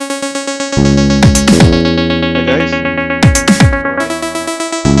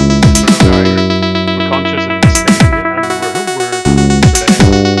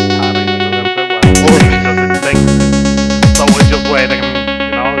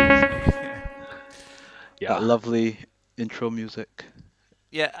That lovely intro music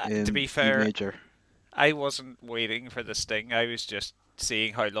Yeah, to in be E fair, major. I wasn't waiting for the sting. I was just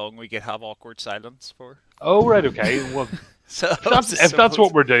seeing how long we could have awkward silence for. Oh, right, okay. Well, So if I was that's just if that's what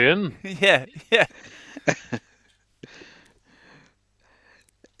supposed. we're doing, Yeah, yeah.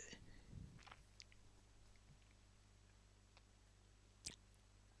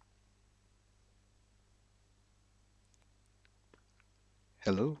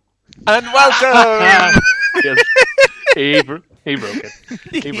 Hello. And welcome. yes, he broke it. He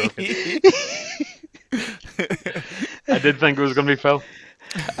broke it. I did think it was going to be Phil.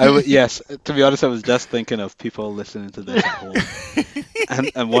 Yes, to be honest, I was just thinking of people listening to this at home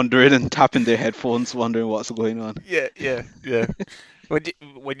and wondering and tapping their headphones, wondering what's going on. Yeah, yeah, yeah.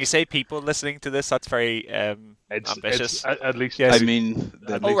 When you say people listening to this, that's very It's ambitious. at least Yes. I two. mean,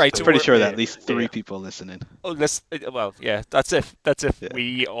 At Oh least right, two. so pretty we're sure that Yeah, at least yeah. three people listening. oh listen. Well, yeah, that's if Yeah.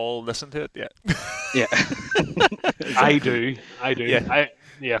 we all listen to it. Yeah. Yeah. I Exactly. do. I do. Yeah.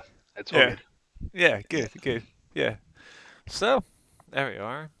 Yeah. It's all Yeah. good. Yeah. Good. Good. Yeah. So there we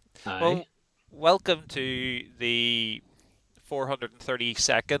are. Aye. Well, welcome to the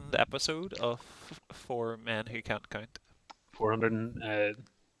 432nd episode of Four Men Who Can't Count. 431st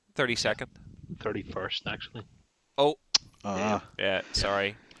 32nd. actually. Oh, Ah, yeah.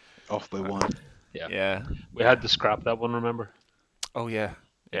 Sorry. off by Uh, one. Yeah. Yeah. We had to scrap that one. Remember? Oh yeah.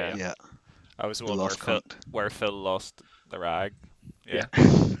 Yeah. Yeah, I was the the one lost count. Where Phil lost the rag. Yeah. Yeah.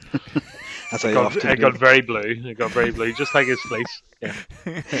 As It I got often it do. got very blue. It got very blue, just like his fleece. Yeah.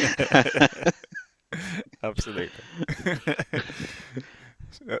 Absolutely.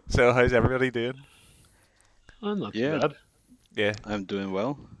 So how's everybody doing? Oh, not Yeah. too bad. Yeah. I'm doing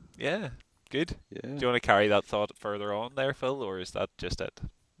well. Yeah. Good. Yeah. Do you want to carry that thought further on there, Phil, or is that just it?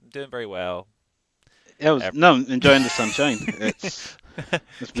 I'm doing very well. Ev- No, I'm enjoying the sunshine. It's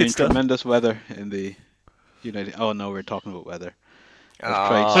Good been stuff. tremendous weather in the United. Oh no, we're talking about weather. I've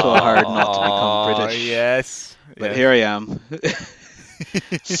tried so hard not to become Oh, British, yes. but Yes. here I am,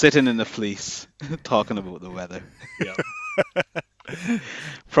 sitting in the fleece, talking about the weather. Yeah.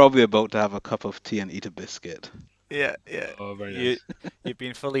 Probably about to have a cup of tea and eat a biscuit. Yeah, yeah. Oh, very You, nice. you've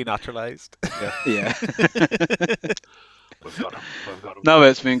been fully naturalized. Yeah. We've got him. We've got him. No,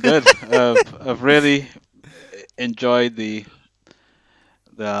 it's been good. I've really enjoyed the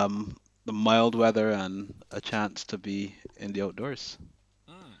mild weather and a chance to be in the outdoors.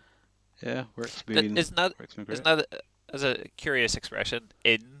 Mm. Yeah, work's been Isn't that great. isn't that as a curious expression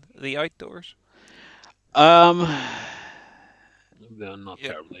in the outdoors? Um, No, not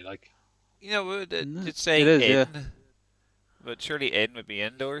Yeah. terribly. Like, You know, No, it's saying it is, in, yeah. but surely in would be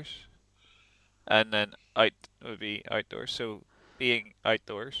indoors, and then out would be outdoors. So being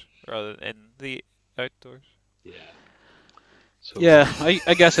outdoors rather than in the outdoors. yeah. So Yeah,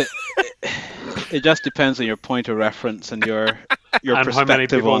 I guess it just depends on your point of reference and your and how many perspective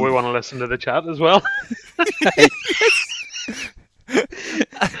people on. we want to listen to the chat as well.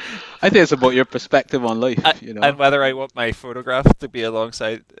 I think it's about your perspective on life, And whether I want my photograph to be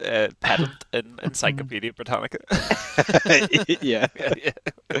alongside Pedant in Encyclopedia Britannica. Yeah, Yeah,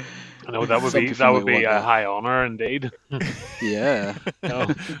 yeah. I know that would Some be people that would may be want a that. high honor indeed. yeah,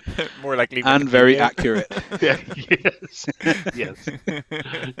 Oh, More likely and very Wikipedia. accurate. yeah, yes, yes. Yes,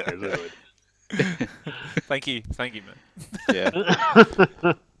 I would. Thank you, man.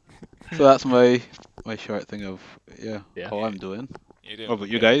 Yeah. So that's my short thing of Yeah. how I'm doing. You do. What about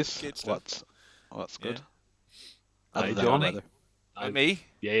you Okay. guys? Good stuff. What's Yeah. good? Aye, Other than John? the weather. And me?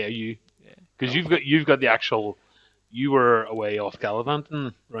 Yeah, you. Yeah. Because you've got the actual. You were away off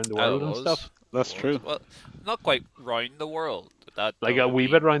gallivanting around the I world and was. stuff. That's true. Well, not quite round the world. That Like would a wee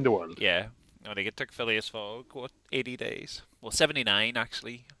be- bit around the world. Yeah. I think it took Phileas Fogg, 80 days? Well, 79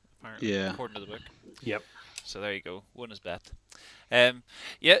 actually, apparently, Yeah. according to the book. Yep. So there you go. One is bet.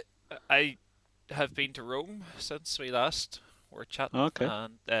 Yeah, I have been to Rome since we last were chatting. Okay.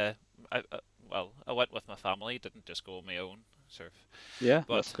 And I went with my family. Didn't just go on my own. Sort of. Yeah,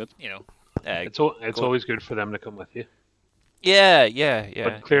 But that's good. you know, It's Go- always good for them to come with you. yeah, yeah.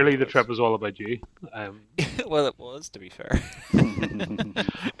 But clearly it the was. trip was all about you. Well, it was, to be fair.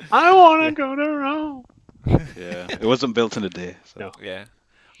 I want to go to Rome. Yeah, it wasn't built in a day. So. No. Yeah.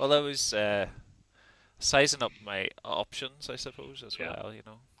 Well, I was sizing up my options, I suppose, as Yeah. well. You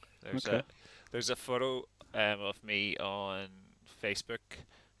know, there's Okay. a photo of me on Facebook.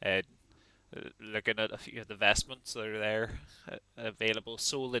 looking at a few of the vestments that are there available,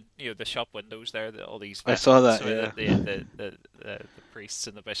 sold in the shop windows there. All these I saw vestments that. that Yeah. the priests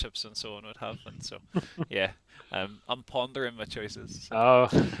and the bishops and so on would have, and so yeah, I'm pondering my choices. Oh,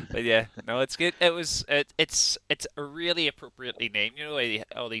 But yeah, no, it's good. It's a really appropriately named.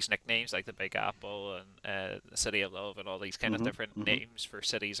 All these nicknames like the Big Apple and the City of Love and all these kind of Mhm. different Mhm. names for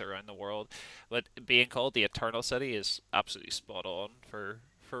cities around the world. But being called the Eternal City is absolutely spot on for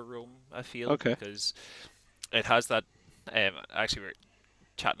Rome, I feel, Okay. because it has that. Actually, we're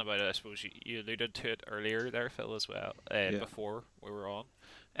chatting about it. I suppose you alluded to it earlier there, Phil, as well. Yeah. Before we were on,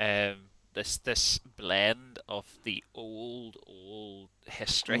 um, this blend of the old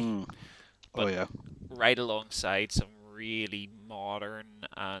history, Mm. Oh but yeah. right alongside some really modern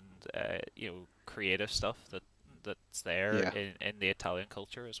and creative stuff that's there Yeah. in the Italian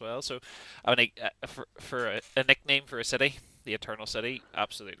culture as well. So, I mean, for a nickname for a city, the Eternal City,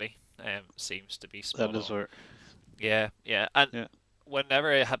 absolutely, seems to be That spot is on. where. Yeah, yeah. And Yeah.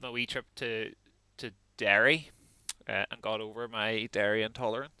 whenever I had my wee trip to Derry, and got over my dairy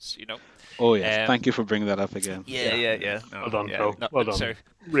intolerance, Oh yes. um, Thank you for bringing that up again. yeah, yeah. yeah, Yeah. yeah, Well no, done, yeah, Phil. no, Well done. so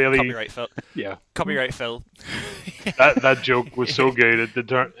Really, copyright Phil, yeah. copyright Phil. That joke was so good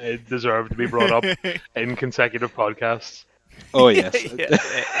it deserved to be brought up in consecutive podcasts. Oh Yeah, yes. yeah,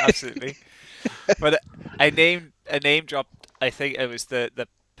 absolutely. But I name dropped. I think it was the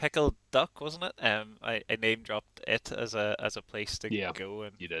pickled duck, wasn't it? I name dropped it as a place to Yeah, go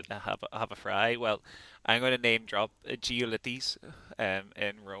and you did. have a fry. Well, I'm going to name drop Giolitti's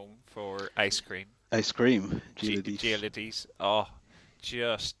in Rome for ice cream. Ice cream. GLDs. Giolitti's, oh,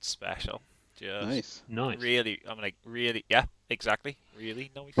 just special, just Nice. Nice. really. I'm like really, yeah, exactly,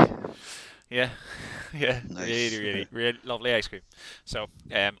 really nice. Yeah, yeah, really, Nice. really, really lovely ice cream. So,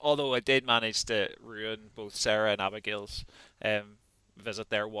 although I did manage to ruin both Sarah and Abigail's visit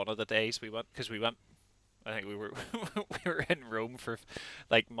there one of the days we went, because we went. I think we were we were in Rome for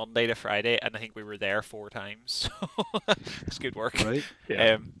like Monday to Friday, and I think we were there 4 times. So it's good work. Right.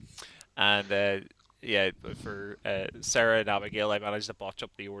 Yeah. Um, and yeah, but for Sarah and Abigail, I managed to botch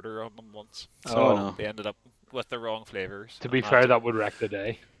up the order on them once, Oh so Oh, no. they ended up with the wrong flavors. to And be I had fair, to, that would wreck the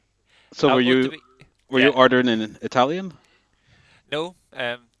day. So were well, to you be, were you yeah, ordering in Italian? no.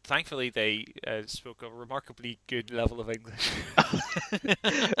 Thankfully, they spoke a remarkably good level of English.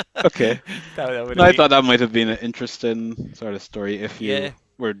 Okay. That would No, have I been, thought that might have been an interesting sort of story if you yeah,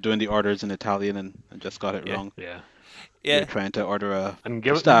 were doing the orders in Italian and just got it yeah, wrong. Yeah. You're yeah, trying to order a And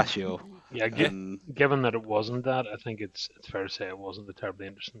pistachio, yeah, yeah. and given that it wasn't that, I think it's fair to say it wasn't a terribly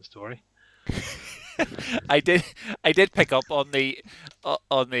interesting story. I did I did pick up on the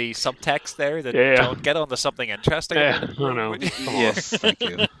subtext there that Yeah, John, get on to something interesting about yeah, it, I know. would you? Come on. yes, thank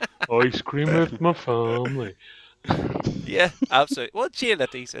you. Ice cream with my family. Yeah, absolutely. Well,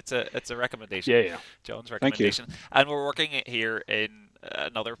 Giolitti's, it's a recommendation, Yeah, yeah. John's Thank you. recommendation, and we're working it here in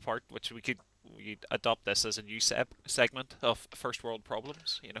another part, which we adopt this as a new segment of first world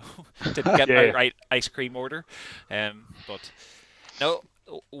problems. Didn't get an Yeah, yeah. outright ice cream order, but no,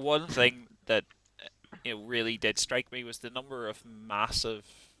 one thing that really did strike me was the number of massive,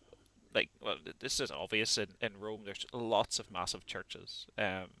 like, well, this is obvious in Rome. There's lots of massive churches,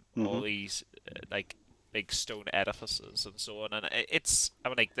 all Hmm. these like big stone edifices and so on, and I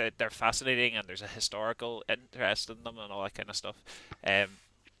mean, like they're fascinating, and there's a historical interest in them and all that kind of stuff. Um,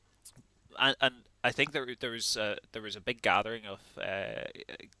 and I think there was a big gathering of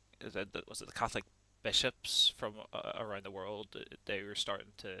was it the Catholic bishops from around the world. They were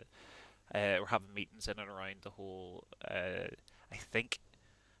starting to were having meetings in and around the whole. I think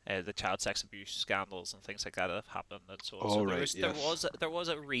the child sex abuse scandals and things like that have happened and so on. So Oh right, yes. there was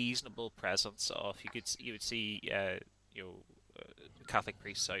a reasonable presence of you would see you know Catholic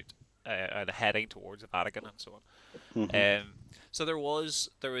priests out and heading towards the Vatican and so on. Hmm. So there was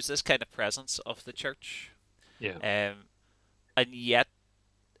this kind of presence of the church, Yeah. and yet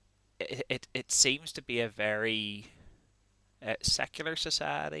it seems to be a very secular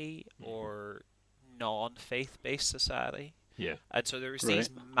society or non-faith based society. Yeah. And so there was Right. these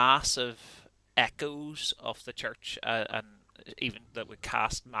massive echoes of the church, and even that would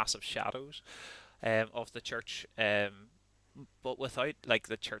cast massive shadows of the church, but without like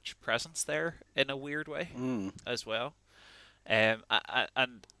the church presence there in a weird way Mm. as well. And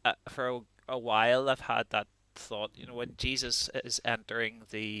for a while, I've had that thought. When Jesus is entering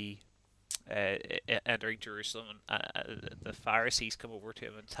Jerusalem, the Pharisees come over to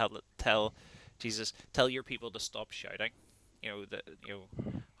him and tell Jesus, tell your people to stop shouting.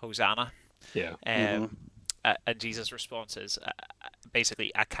 Hosanna. Yeah. Hmm. And Jesus' response is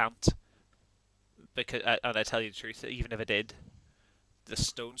basically, I can't, because and I tell you the truth, even if I did, the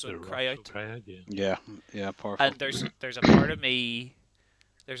stones The would cry rocks will out. cry out. Yeah. Yeah, powerful. And there's a part of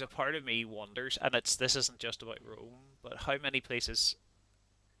me wonders, and this isn't just about Rome, but how many places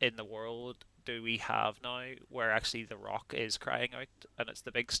in the world do we have now where actually the rock is crying out, and it's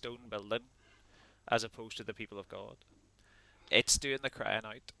the big stone building as opposed to the people of God. It's doing the crying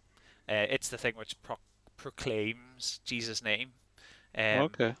out. It's the thing which proclaims Jesus' name. Um,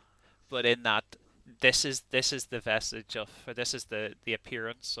 Okay. but in that, this is the vestige of, or this is the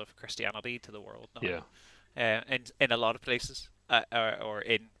appearance of Christianity to the world now. Yeah. In a lot of places, or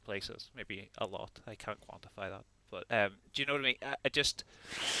in places, maybe a lot. I can't quantify that. But do you know what I mean?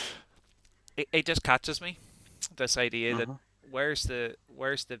 It just catches me, this idea that Uh-huh. where's the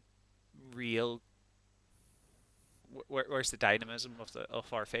real where's the dynamism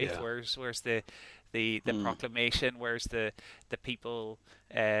of our faith? Yeah. Where's the proclamation? Where's the people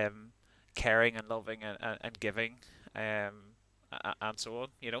caring and loving and giving, and so on?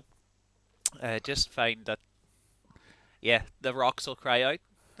 You know, just find that the rocks will cry out,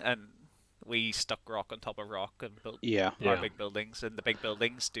 and we stuck rock on top of rock and built Yeah. our Yeah. big buildings, and the big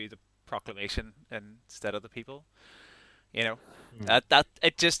buildings do the proclamation instead of the people. You know, that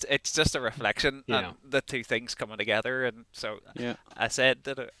it's just a reflection, Yeah. and the two things coming together. And so Yeah. I said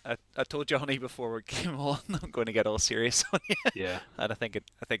that I told Johnny before we came on, I'm going to get all serious on you, Yeah. and I think it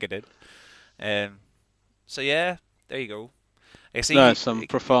did. So yeah, there you go. I see. No, some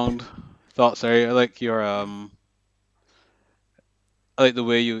profound thoughts there. I like the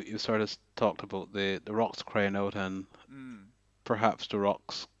way you sort of talked about the rocks crying out, and Mm, perhaps the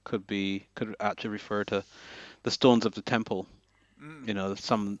rocks could actually refer to the stones of the temple. mm, You know,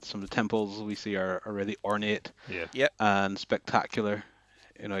 some of the temples we see are really ornate Yeah. yep. and spectacular.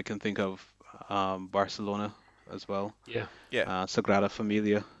 You know, I can think of Barcelona as well, Yeah. Yeah. Sagrada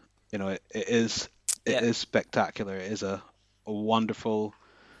Familia. You know, it Yeah. is spectacular. It is a wonderful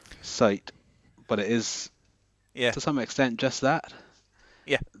sight, but it is Yeah. to some extent just that.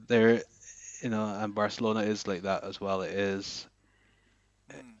 Yeah. There, you know, and Barcelona is like that as well. Mm,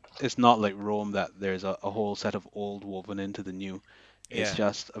 It's not like Rome that there's a whole set of old woven into the new. It's yeah.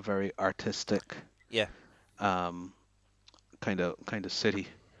 just a very artistic Yeah. um, kind of city.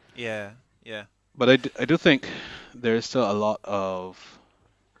 Yeah. Yeah. But I do think there is still a lot of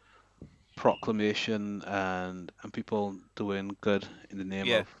proclamation and people doing good in the name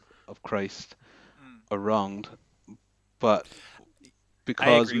Yeah. of Christ Mm. around. But I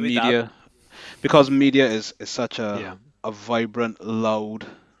because agree with that. media is such Yeah. a vibrant, loud,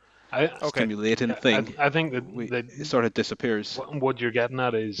 I Okay. stimulating I, thing, I think that it sort of disappears. what you're getting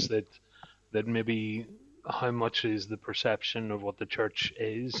at is that maybe how much is the perception of what the church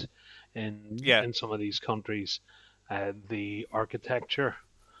is Yeah. in some of these countries, the architecture,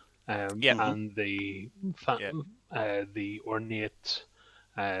 Yeah. Hmm. and Yeah. the ornate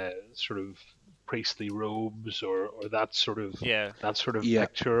sort of priestly robes, or that sort of Yeah. Yeah.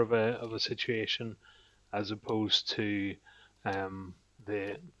 picture of a situation, as opposed to um,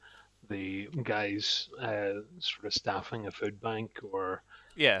 the guys sort of staffing a food bank, or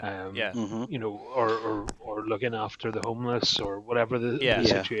Yeah. um, Yeah. Hmm. or looking after the homeless, or whatever the Yeah.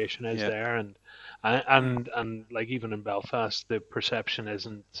 Yeah. situation is Yeah. there. And Mm. like, even in Belfast, the perception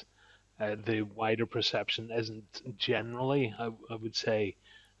isn't the wider perception isn't generally, I would say,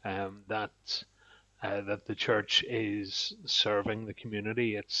 that that the church is serving the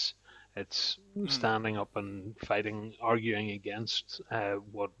community. It's Mm. standing up and fighting, arguing against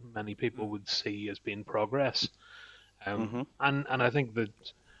what many people Mm. would see as being progress. Hmm. And I think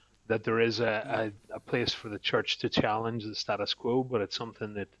that there is Mm. a place for the church to challenge the status quo, but it's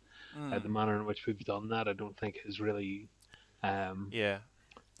something that the Mm. manner in which we've done that, I don't think is really. Um, Yeah.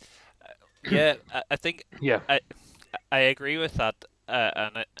 Yeah. I think yeah, I I agree with that,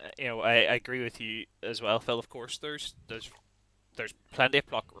 and I agree with you as well, Phil. Of course, there's plenty of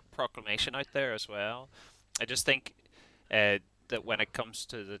proclamation out there as well. I just think that when it comes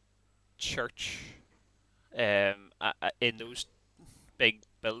to the church, in those big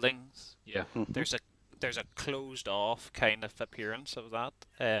buildings, yeah, Hmm. there's a closed off kind of appearance of that,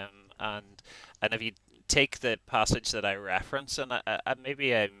 and if you take the passage that I reference, and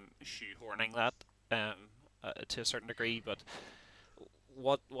maybe I'm shoehorning that to a certain degree, but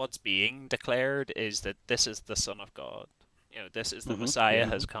what's being declared is that this is the Son of God. You know, this is the Hmm. Messiah yeah,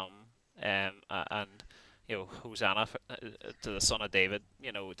 has come, and Hosanna to the Son of David.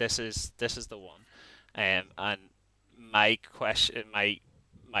 You know, this is the one. And my question,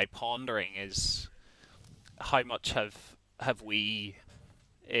 my pondering is how much have we,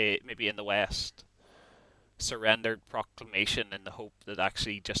 maybe in the West, surrendered proclamation in the hope that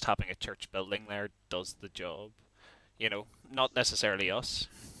actually just having a church building there does the job. not necessarily us,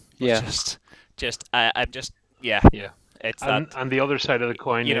 but Yeah. I'm just, yeah, Yeah. it's And that, the other side of the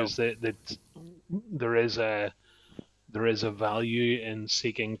coin you know, is that there is a there is a value in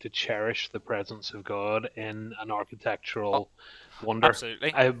seeking to cherish the presence of God in an oh, architectural wonder.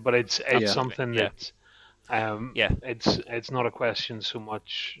 absolutely, But it's Yeah. absolutely, something yeah, that yeah, it's not a question so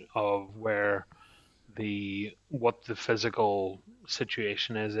much of where what the physical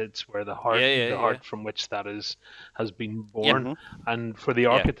situation is. It's where yeah, the yeah, yeah, heart from which that is has been yeah, born. Mm-hmm. And for the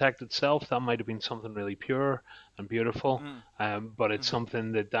yeah, architect itself, that might have been something really pure and beautiful. mm, But it's hmm,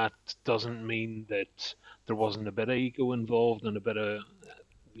 something that doesn't mean that there wasn't a bit of ego involved and a bit of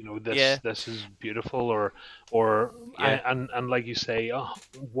yeah, this is beautiful, or yeah, and like you say, oh,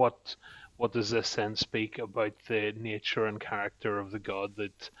 what what does this then speak about the nature and character of the God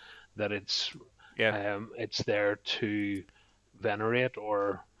that yeah, it's there to venerate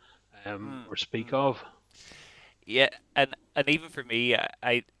mm, or speak mm, of. yeah, and even for me,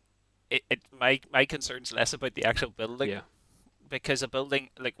 my concern's less about the actual building, Yeah, because a building,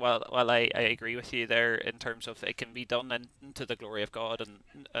 like, while I agree with you there in terms of it can be done into the glory of God,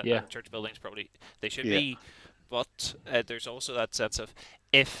 yeah, and church buildings probably they should Yeah. be, but there's also that sense of,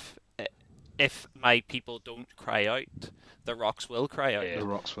 if uh, if my people don't cry out, the rocks will cry yeah, The out.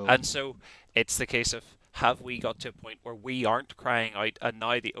 Roxville. And so it's the case of, have we got to a point where we aren't crying out, and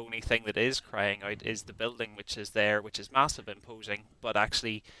now the only thing that is crying out is the building, which is there, which is massive, imposing, but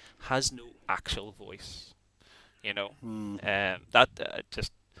actually has no actual voice, you know. Mm. That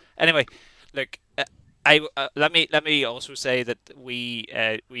just anyway. Look, let me also say that we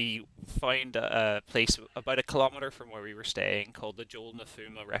found a place about a kilometre from where we were staying called the Joel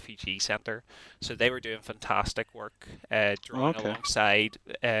Nafuma Refugee Centre. So they were doing fantastic work, drawing Okay. alongside.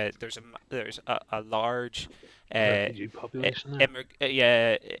 There's a large. Uh, refugee population there.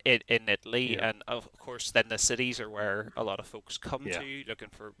 yeah, in Italy, Yeah, and of course, then the cities are where a lot of folks come yeah, to looking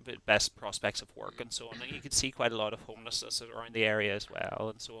for best prospects of work and so on. And you can see quite a lot of homelessness around the area as well,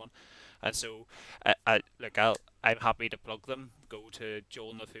 and so on. And so, I'm happy to plug them. Go to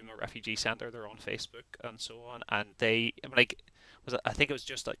Joel Nafuma Refugee Centre. They're on Facebook and so on. And I think it was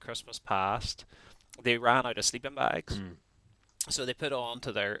just at Christmas past. They ran out of sleeping bags, mm, so they put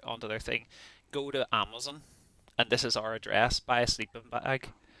onto their thing. Go to Amazon, and this is our address. Buy a sleeping bag,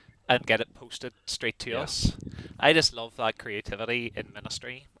 and get it posted straight to yeah, us. I just love that creativity in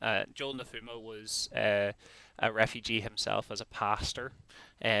ministry. Joel Nafuma was a refugee himself as a pastor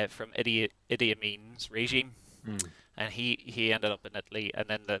from Idi Amin's regime, mm, and he ended up in Italy. And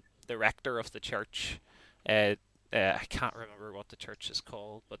then the rector of the church, uh, I can't remember what the church is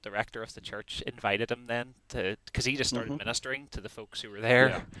called, but the rector of the church invited him then because he just started Mm-hmm. ministering to the folks who were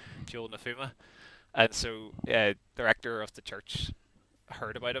yeah, there, Joel Nafuma. And so the rector of the church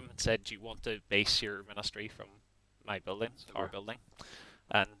heard about him and said, "Do you want to base your ministry from my building, our super. building?"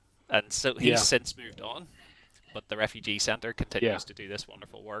 And and so he's Yeah, since moved on, but the refugee centre yeah, continues to do this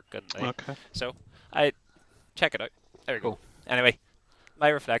wonderful work, and Okay. so I check it out. There we go. cool. Anyway, my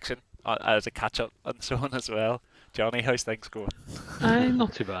reflection as a catch up and so on as well. Johnny, how's things going?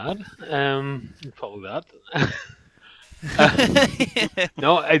 Not too bad. Follow that. Uh,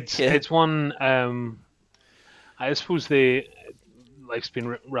 no, Yeah. it's one. I suppose the life's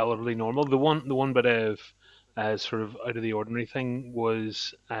been relatively normal. The one bit of sort of out of the ordinary thing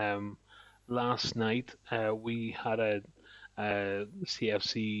was last night we had a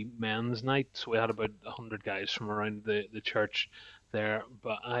CFC men's night, so we had about 100 guys from around the church there.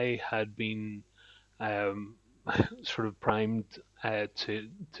 But I had been um, sort of primed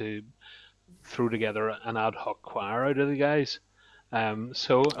to throw together an ad hoc choir out of the guys. Oh,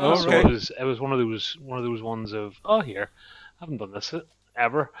 So right. it was one of those ones of, oh, here, I haven't done this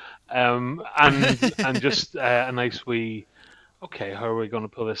ever, and just a nice wee, okay, how are we going to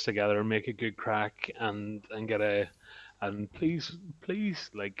pull this together and make a good crack and get a and please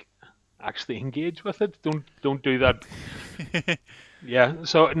like actually engage with it. Don't do that. Yeah.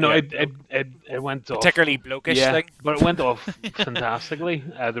 So no, Yeah. No, it went off. particularly blokish Yeah, thing. but it went off fantastically.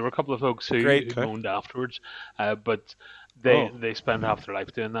 There were a couple of folks Great. who Okay. moaned afterwards, but Oh. they spent half their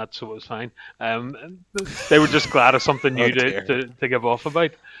life doing that, so it was fine. And they were just glad of something Oh new dear. to give off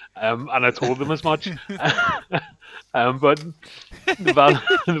about, and I told them as much. But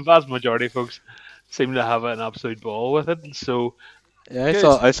the vast majority of folks seem to have an absolute ball with it. So Yeah,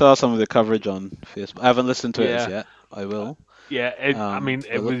 Good. I saw some of the coverage on Facebook. I haven't listened to it as yeah, yet. I will. yeah. I mean,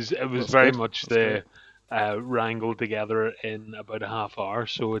 But it was looks very good. much Looks great. the wrangled together in about a half hour.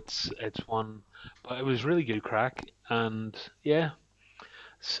 So it's one, but it was really good crack, and yeah.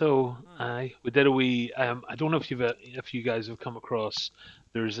 So Hmm. I we did a wee. I don't know if you guys have come across.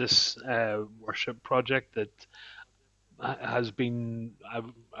 There's this worship project that has been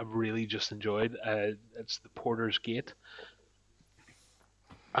I've really just enjoyed. It's the Porter's Gate,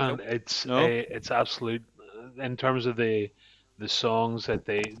 and Nope. No? it's absolute in terms of the songs that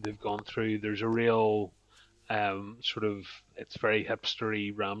they've gone through. There's a real sort of it's very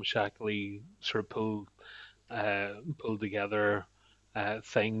hipstery, ramshackly sort of pulled together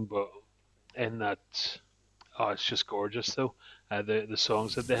thing, but in that it's just gorgeous though. The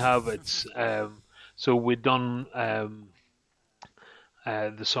songs that they have, it's so we'd done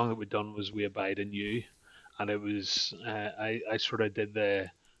the song that we'd done was "We Abide in You," and it was I sort of did the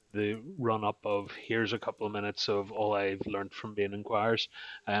run up of here's a couple of minutes of all I've learned from being in choirs.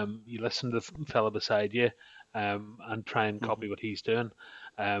 You listen to the fella beside you, and try and Hmm. copy what he's doing.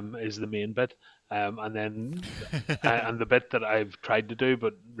 Is the main bit, and then and the bit that I've tried to do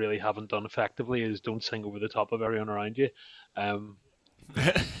but really haven't done effectively is don't sing over the top of everyone around you. Um,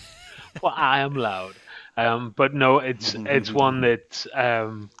 well, I am loud, but no, it's one that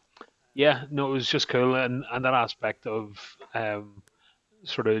yeah, no, it was just cool, and that aspect of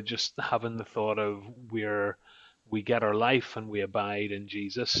sort of just having the thought of we get our life and we abide in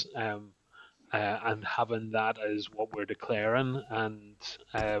Jesus, and having that as what we're declaring, and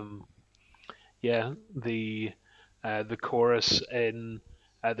um, yeah, the chorus in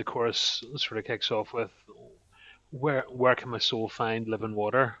the chorus sort of kicks off with where can my soul find living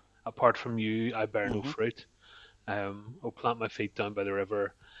water? Apart from you, I bear no Hmm. fruit. Oh, plant my feet down by the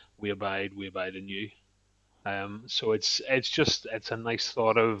river. We abide in you. So it's just it's a nice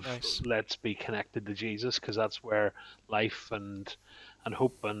thought of Nice. let's be connected to Jesus because that's where life and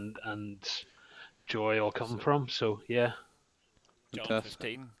hope and joy all come So from. So yeah, John Fantastic.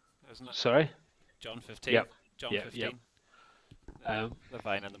 15, isn't it? sorry. John 15. Yep, John yep. 15. Um, The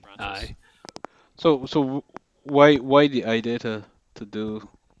vine and the branches. aye. So why the idea to do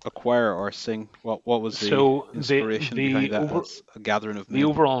a choir or sing? What was the So inspiration behind that as a gathering of the men?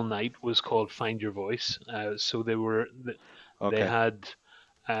 overall night was called Find Your Voice. So they Okay. had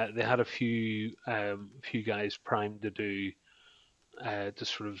they had a few guys primed to do to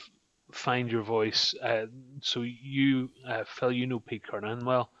sort of find your voice. So Phil, you know Pete Kernan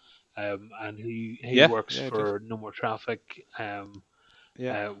well, and he Yeah, works yeah, I do. for No More Traffic,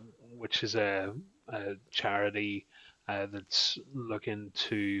 Yeah. uh, which is a charity that's looking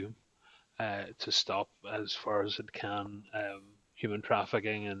to stop as far as it can human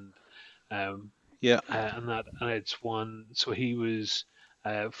trafficking Yeah. and that and it's one. So he was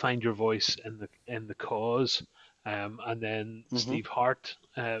find your voice in the cause, and then Hmm. Steve Hart,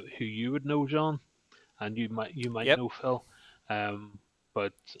 who you would know, John, and you might Yep. know Phil, um,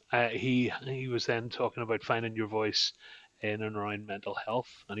 but he was then talking about finding your voice in and around mental health,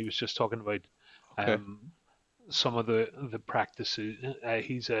 and he was just talking about Okay. um, some of the practices.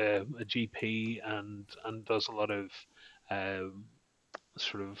 He's a GP and does a lot of um,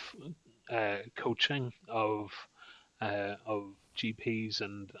 sort of coaching of GPs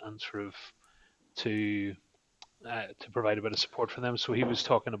and sort of to to provide a bit of support for them. So he was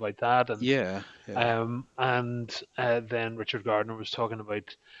talking about that, Yeah. Yeah. and then Richard Gardner was talking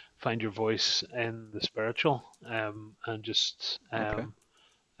about find your voice in the spiritual, and Okay.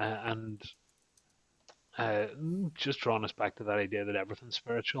 and uh, just drawing us back to that idea that everything's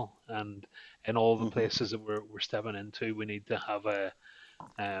spiritual, and in all the Hmm. places that we're stepping into, we need to have a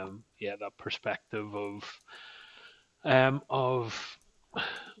yeah, that perspective of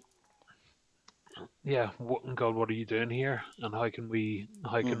yeah, God, what are you doing here, and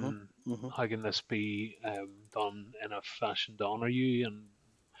Hmm. Hmm. how can this be done in a fashion to honor you, and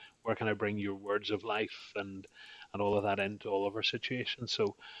where can I bring your words of life and all of that into all of our situations.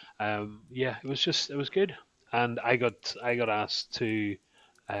 So yeah, it was good, and I got asked to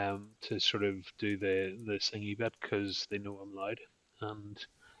sort of do the singy bit because they know I'm loud and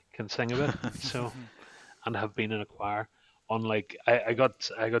can sing a bit. So and have been in a choir. Unlike I got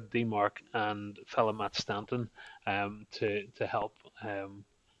D Mark and fella Matt Stanton to help,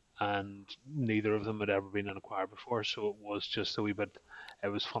 and neither of them had ever been in a choir before, so it was just a wee bit. It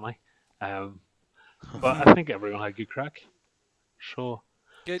was funny, um, but I think everyone had good crack. So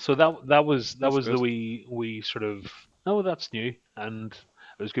Good. so that That's was the good. wee sort of oh that's new, and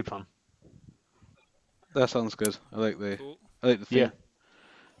it was good fun. That sounds good. Cool. I like the Yeah, theme,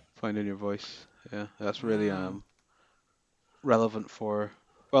 finding your voice. Yeah, that's really Mm. relevant for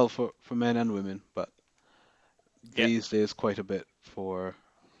well for men and women, but Yep. these days quite a bit for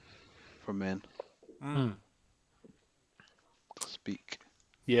men mm, Mm. to speak.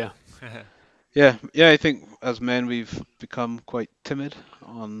 yeah, Yeah, yeah, I think as men we've become quite timid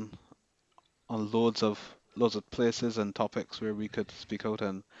on loads of places and topics where we could speak out,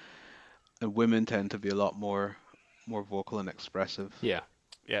 and women tend to be a lot more. more vocal and expressive Yeah.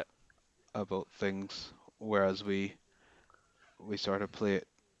 Yeah. about things, whereas we sort of play it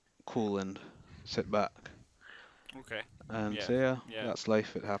cool and sit back Okay. and Yeah. say, yeah, Yeah. that's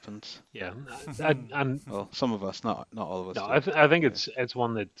life, it happens. Yeah. And Well, some of us, not all of us no, do. I think Yeah. it's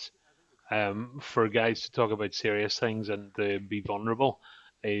one that for guys to talk about serious things and to be vulnerable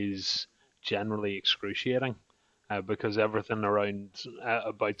is generally excruciating because everything around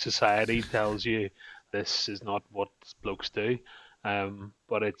about society tells you this is not what blokes do.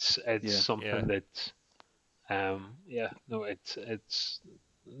 But it's Yeah. Yeah. something that yeah, no, it's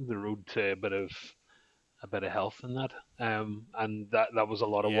the road to a bit of health in that. And that was a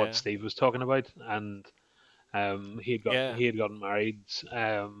lot of what Yeah. Steve was talking about. And Yeah. he had gotten married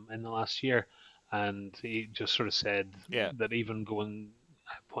in the last year, and he just sort of said Yeah. that even going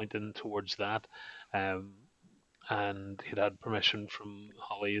pointing towards that, um, and he'd had permission from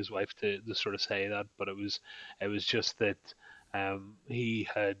Holly, his wife, to sort of say that, but it was just that he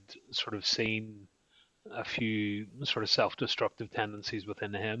had sort of seen a few sort of self-destructive tendencies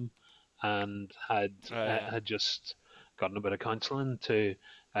within him, and Oh yeah. had just gotten a bit of counselling to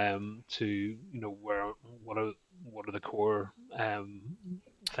where what are the core Yeah.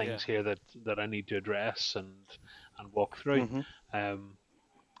 things here that I need to address and walk through, Hmm. um,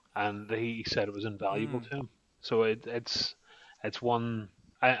 and he said it was invaluable Mm. to him. So it's one,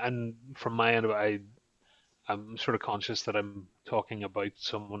 and from my end, I'm sort of conscious that I'm talking about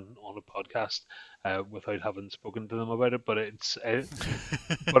someone on a podcast without having spoken to them about it, but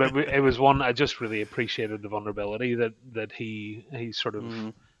it was one I just really appreciated the vulnerability that he sort of Hmm.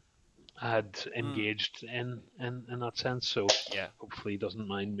 had Mm. engaged in that sense. So Yeah. hopefully he doesn't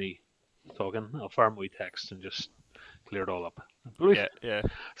mind me talking. I'll fire him a wee text and just clear it all up. Yeah. Yeah.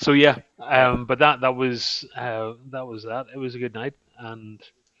 So yeah, Yeah. but that was that. It was a good night, and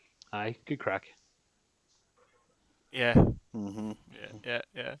aye, good crack. Yeah. Hmm. Yeah. Yeah.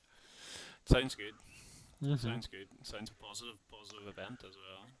 Yeah. Sounds good. Hmm. Sounds good. Sounds a positive event as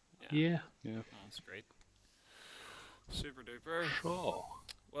well. Yeah. Yeah. Yeah. That's great. Super duper. So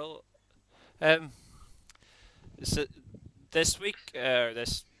Well, um, so this week,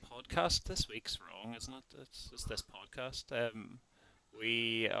 this podcast, this week's wrong, isn't it? It's this podcast.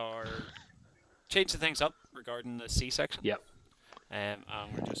 We are changing things up regarding the C-section. yep. And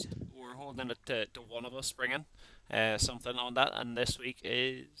we're holding it to one of us bringing something on that. And this week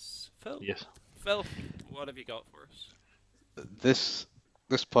is Phil. Yes. Phil, what have you got for us? This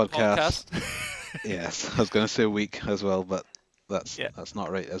this podcast, Podcast. yes, I was going to say week as well, but Yeah. that's not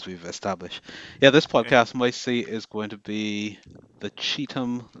right as we've established. Yeah, this Yeah. podcast, my seat is going to be the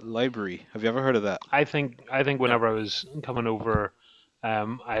Cheetham Library. Have you ever heard of that? I think No. whenever I was coming over,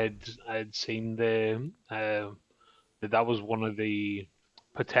 I'd seen that was one of the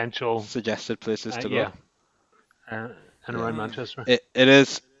potential Suggested places to go. yeah uh, and Yeah, around Mm. Manchester. it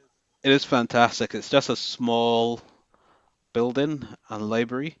is fantastic. It's just a small building and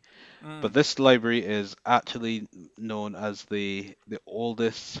library, but Mm. this library is actually known as the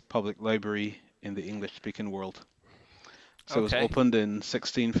oldest public library in the English-speaking world. So it was Okay. opened in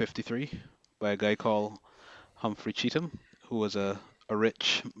 1653 by a guy called Humphrey Cheetham, who was a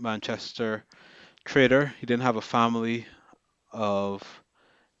rich Manchester trader. He didn't have a family of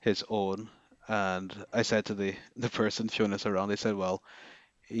his own. And I said to the person showing us around, they said, well,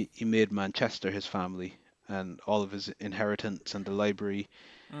 he made Manchester his family, and all of his inheritance and the library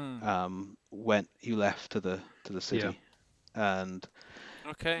Mm. he left to the Yeah. city. And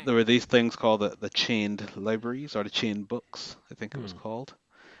Okay. there were these things called the chained libraries, or the chained books, I think it was Hmm. called,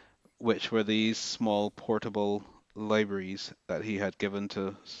 which were these small portable libraries that he had given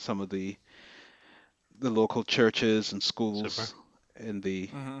to some of the local churches and Super. schools in the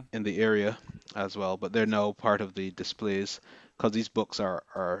Mhm. in the area as well. But they're now part of the displays because these books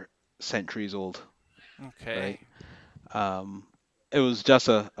are centuries old, right? Okay. Um, it was just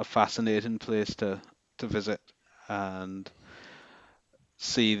a fascinating place to visit and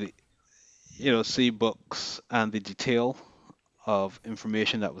see see books and the detail of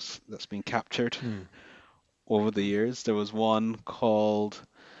information that's been captured Hmm. over the Mhm. years. There was one called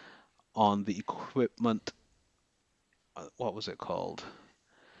on the equipment. What was it called?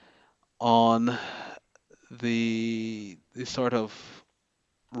 On the sort of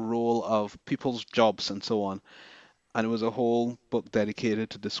role of people's jobs and so on. And it was a whole book dedicated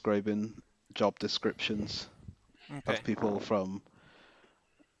to describing job descriptions of Okay. people from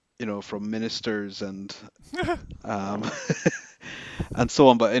ministers and um, and so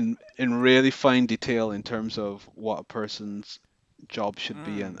on, but in really fine detail in terms of what a person's job should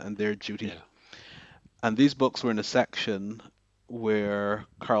be Mm. and their duty. Yeah. And these books were in a section where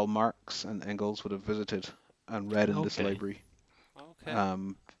Karl Marx and Engels would have visited, and read in this Okay. library, Okay.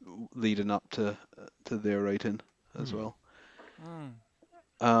 um, leading up to their writing as Hmm. well. Hmm.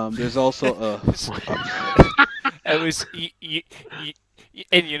 There's also a It was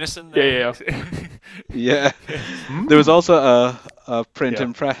in unison Yeah, there. yeah. yeah. There was Hmm. also a Yeah.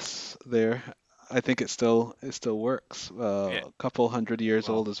 printing press there. I think it still works. Yeah. A couple hundred years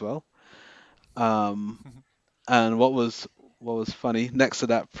Wow. old as well. Um, and what was funny next to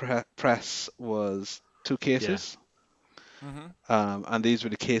that press was two Yeah. cases. Mhm. And these were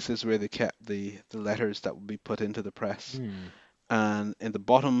the cases where they kept the letters that would be put into the press. Hmm. And in the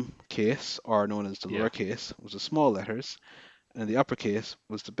bottom case, or known as the Yeah. lowercase, was the small letters, and the uppercase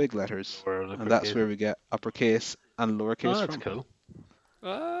was the big letters. Lower And that's uppercase. where we get uppercase and Oh, lowercase that's from. cool.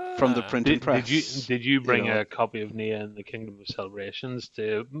 From the Ah. printing Did press, you you bring know, a copy of Nia and the Kingdom of Celebrations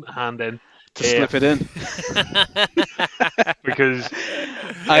to hand in? to slip it If in. because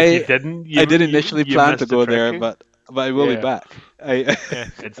if you I didn't, I did initially you plan to missed the go trick. there, but I will be Yeah. back. I Yeah.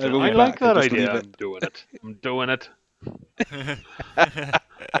 It's I will I be like back and that just idea. leave it. I'm doing it. I'm doing it.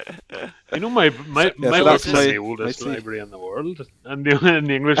 You know, my my Yeah, my so So is that's work's in this the my oldest tea, library in the world, and in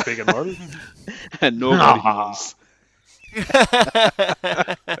the English speaking world. and nobody knows.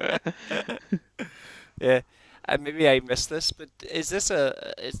 Yeah. And maybe I missed this, but is this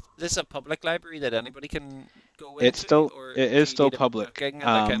a public library that anybody can go into, or It do is you still need a public, booking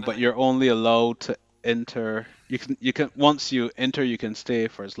and that kind of but thing? you're only allowed to enter. You can once you enter, you can stay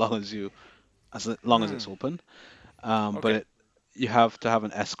for as long as Hmm. it's open. But Okay. you have to have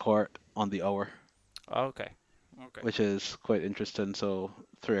an escort on the hour, Okay. Okay. which is quite interesting. So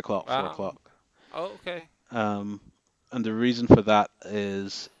 3 o'clock, four Wow. o'clock. Okay. Um, and the reason for that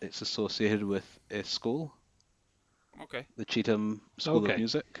is it's associated with a school, Okay. the Cheetham School of Okay.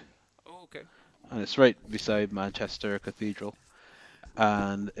 Music, Okay. and it's right beside Manchester Cathedral.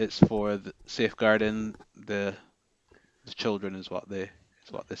 And it's for safeguarding the children is what they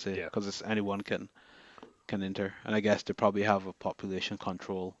say Yeah. because anyone can enter. And I guess they probably have a population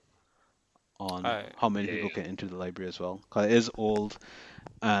control on I how many Yeah. people Yeah. can enter the library as well. 'Cause it is old,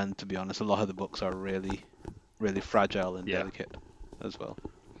 and to be honest, a lot of the books are really fragile and Yeah. delicate as well.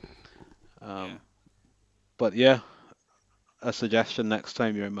 yeah. Um, but yeah, a suggestion next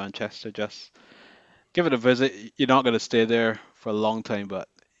time you're in Manchester, just give it a visit. You're not going to stay there for a long time, but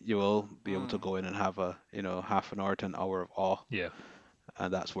you will be able to Hmm. go in and have a, half an hour to an hour of awe, Yeah.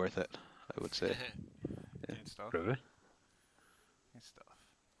 and that's worth it, I would say. Yeah. Good stuff. Really. Good stuff.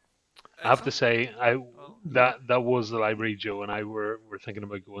 I have to Excellent. say, Well, that was the library Joe and I were thinking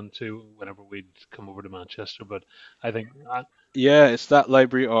about going to whenever we'd come over to Manchester. But I think Yeah, it's that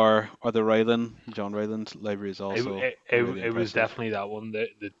library or the Ryland, John Ryland library is it, also it, it, really it was impressive. definitely that one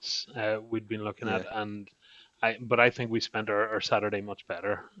that's we'd been looking Yeah. at, and I think we spent our Saturday much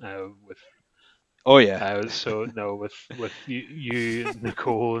better with Oh yeah. so no with you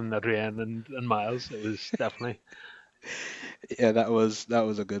Nicole and Adrienne and Miles. It was definitely Yeah, that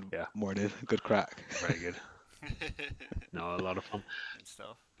was a good yeah, morning, good crack. very good. No, a lot of fun. good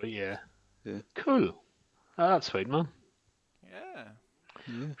stuff. But yeah, Yeah. cool. That's sweet, man. Yeah.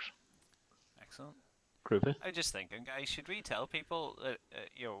 Yeah. Excellent. Groovy. I'm just thinking, guys, should we tell people that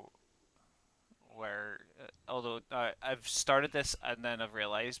where although I've started this and then I've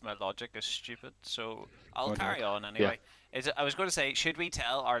realized my logic is stupid, so I'll Oh no. carry on Yeah. anyway. I was going to say, should we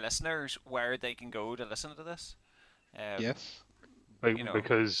tell our listeners where they can go to listen to this? Yes.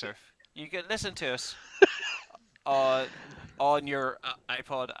 Because So you can listen to us on on your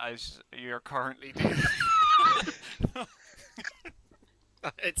iPod as you're currently doing.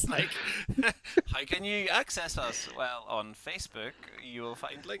 It's like, how can you access us? Well, on Facebook, you will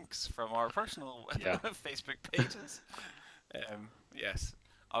find links from our personal Yeah. Facebook pages. Yes.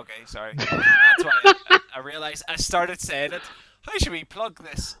 Okay, sorry. That's why I realized I started saying it. How should we plug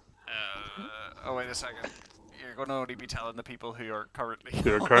this? Oh, wait a second. You're going to only be telling the people who are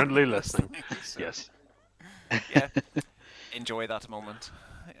currently listening. So, Yes. Yeah. Enjoy that moment.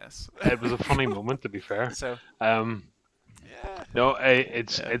 Yes. It was a funny moment, to be fair. So, Um, yeah. no,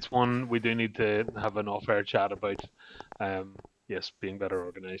 it's Yeah. it's one we do need to have an off-air chat about. Yes, being better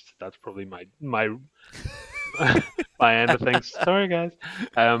organized. That's probably my my end of things. Sorry, guys.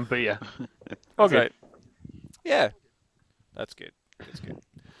 But yeah. Okay. Right. Yeah. That's good. That's good.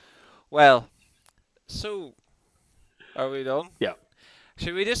 Well, so are we done? Yeah.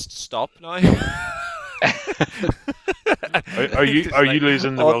 Should we just stop now? Are you Just you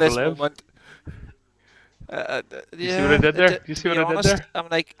losing the on will to this live? moment. You see what I did there? You see To what be I did honest, there? I'm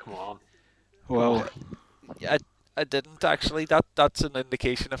like, Come on. Well, I didn't actually. That's an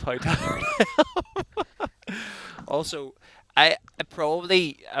indication of how tired I am. Also, I'm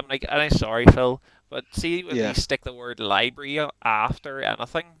like, and I'm sorry, Phil, But see, when they Yeah. stick the word library after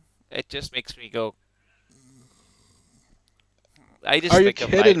anything, it just makes me go. I just Are you think of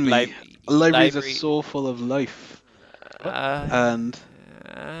kidding me? Libraries are library. so full of life, What? Uh, and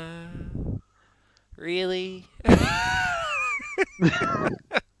uh, really?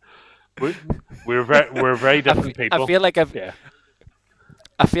 we, we're very different I people. feel like Yeah,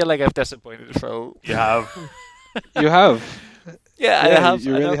 I feel like I've disappointed Phil. you have. you have, Yeah, I yeah, have.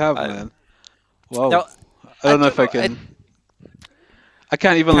 you I really know. have, man. Wow. No, I I don't know don't if I know. can. I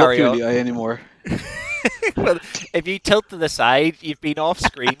can't even look Carry you in on. the eye anymore. Well, if you tilt to the side, you've been off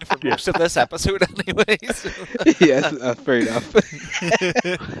screen for Yeah. most of this episode anyway. So. Yes, fair enough.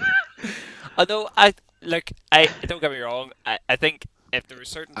 Although I look, I don't get me wrong. I think if there were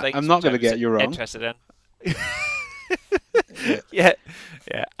certain I'm things not which I gonna was get you wrong. interested in, Yeah. yeah,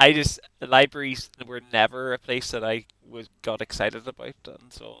 yeah. I just libraries were never a place that I was got excited about,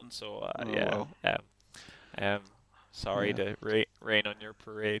 and so on. So Oh yeah, wow. um, sorry Yeah. to rain on your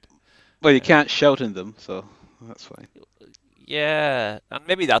parade. Well, you Um, can't shout in them, so that's fine. yeah, and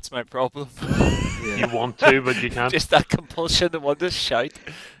maybe that's my problem. You Yeah. want to, but you can't. Just that compulsion to want to shout.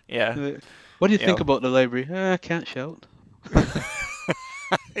 Yeah, What do you you think know. about the library? I can't shout.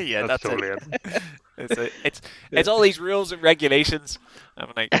 Yeah, That's that's it. totally it. It's all these rules and regulations.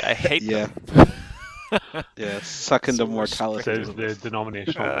 I'm like, I hate Yeah. them. Yeah. Suck into So mortality. The, the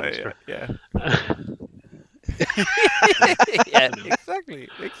denominational monster. yeah. Yeah, exactly,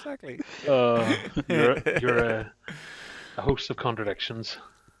 exactly. You're a host of contradictions.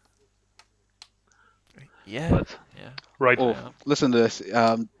 Yeah, But yeah. right, Oh, Yeah. listen to this.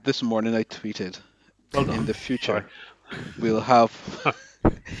 This morning I tweeted. well In done. the Sorry. future, we'll have.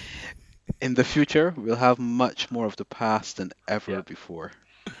 In the future, we'll have much more of the past than ever Yeah. before.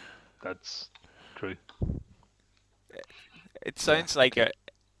 That's true. It sounds like a.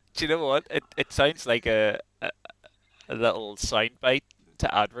 Do you know what? It sounds like a little soundbite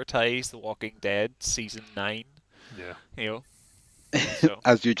to advertise The Walking Dead season 9. Yeah. You know. So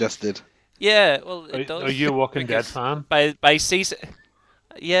As you just did. yeah, well, it Are does you a Walking Dead because fan? by season.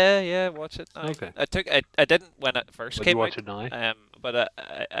 Yeah, watch it now. Okay. I didn't when it first But you came watch out. it now? But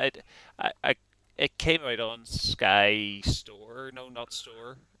it came out on Sky Store, no, not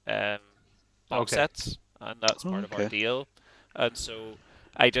Store, box Okay. sets, and that's part of our Okay. deal. And so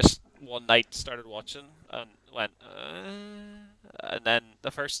I just one night started watching and went, and then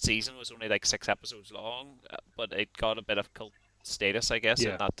the first season was only like 6 episodes long, but it got a bit of cult status, I guess,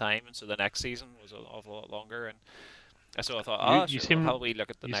 in Yeah. that time, and so the next season was an awful lot longer, and so I thought, You sure, seem how we look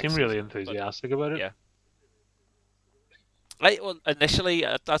at the you next seem really season. But enthusiastic about it. yeah. Well, initially,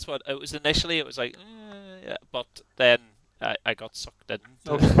 that's what it was. Initially, it was like, yeah, but then I got sucked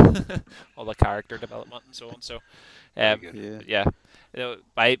into all the character development and so on. So, Very um, good. Yeah. yeah,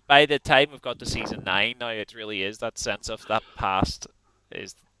 by the time we've got to season 9 now, it really is that sense of that past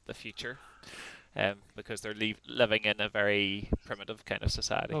is the future, because they're living in a very primitive kind of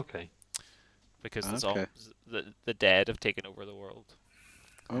society Okay. because the Okay. the dead have taken over the world.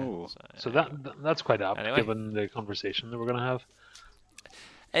 Oh. So that's quite apt, Anyway. given the conversation that we're gonna have.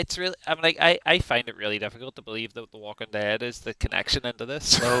 It's really, I'm like, I find it really difficult to believe that The Walking Dead is the connection into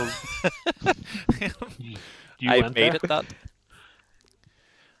this. Well, You I went made there. it that.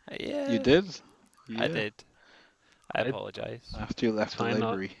 Yeah, You did? I Yeah. did. I I- apologize. After you left the Fine, not-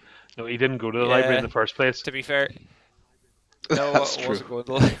 library. No, he didn't go to the library in Yeah. the first place. To be fair, no, That's I true. wasn't going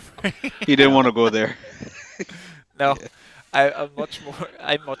to the library. He didn't want to go there. No, Yeah. I'm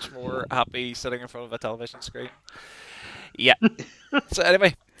much more happy sitting in front of a television screen. Yeah. So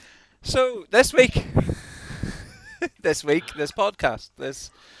anyway, so this week, this podcast,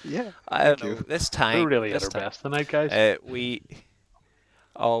 Yeah. I don't Thank know, you. this time, We're really at this our time, best tonight, guys. we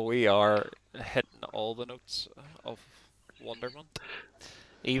are hitting all the notes of wonderment.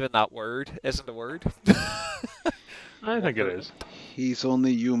 Even that word isn't a word. I think it is. He's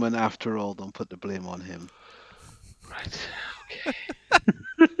only human after all. Don't put the blame on him. Right.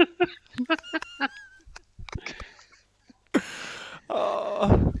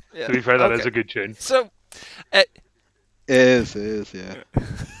 Oh, yeah. To be fair, that is Okay. a good tune. So, Is, yeah.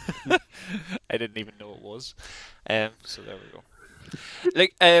 I didn't even know it was. So there we go.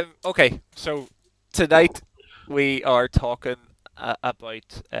 Like, okay. So tonight we are talking about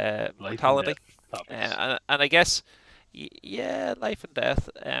Life and mortality, death topics. and I guess, yeah, life and death,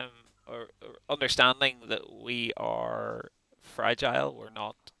 or understanding that we are fragile, we're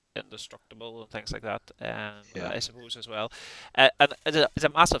not indestructible, and things like that. Yeah. I suppose as well, and it's a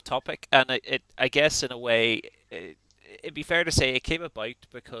massive topic, and I guess in a way, it'd be fair to say it came about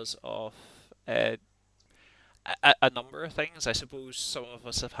because of a number of things. I suppose some of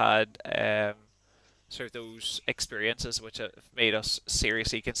us have had sort of those experiences which have made us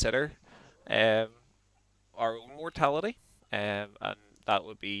seriously consider um, our own mortality, and that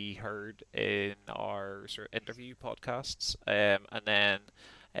would be heard in our sort of interview podcasts, and then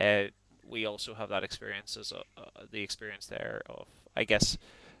uh, we also have that experience as the experience there of, I guess,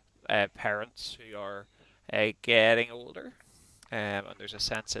 parents who are getting older, and there's a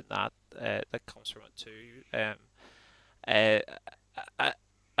sense in that that comes from it too. Uh, I,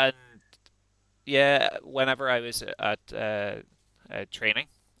 and yeah, whenever I was at training,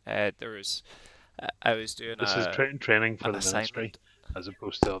 there was I was doing This is training for an the ministry assignment. as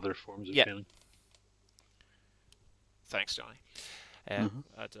opposed to other forms of Yeah, training. thanks, Johnny. Hmm.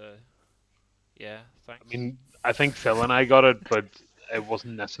 At yeah, I thanks. mean, I think Phil and I got it, but it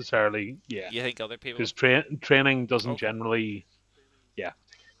wasn't necessarily, You think other people? because training doesn't Okay. generally, yeah.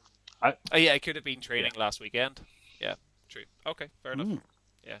 I Oh yeah, I could have been yeah. training last weekend. Yeah, true. Okay, fair enough. Mm.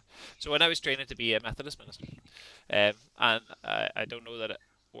 Yeah. So when I was training to be a Methodist minister, and I don't know that it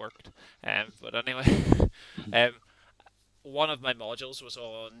worked, but anyway, um, one of my modules was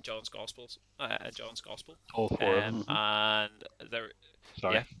on John's Gospel, All four of them. Hmm. and there,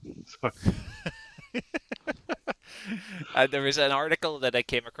 Sorry. yeah, Sorry. and there was an article that I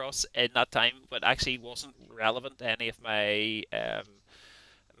came across in that time, but actually wasn't relevant to any of my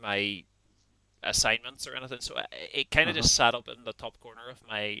assignments or anything. So it kind of Uh-huh. just sat up in the top corner of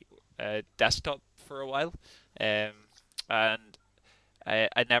my desktop for a while, and I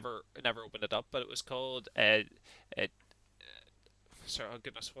never opened it up. But it was called it, sorry, oh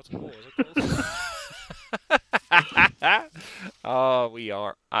goodness, what was it called? Oh, we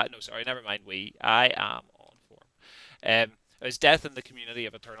are. No, sorry, never mind. I am on form. It was Death in the Community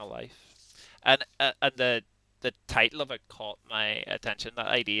of Eternal Life, and the title of it caught my attention. That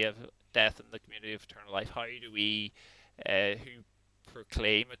idea of death in the community of eternal life. How do we, who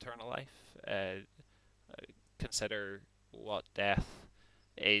proclaim eternal life, consider what death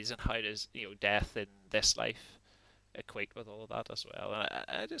is, and how does death in this life equate with all of that as well?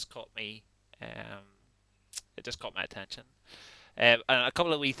 And it just caught me. It just caught my attention. And a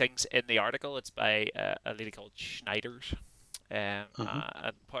couple of wee things in the article. It's by a lady called Schneiders, Uh-huh.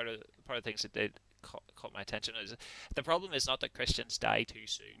 and part of the things that did caught my attention is the problem is not that Christians die too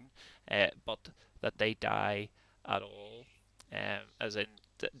soon, but that they die at all, as in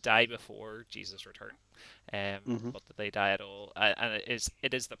die before Jesus' return, Hmm. but that they die at all, and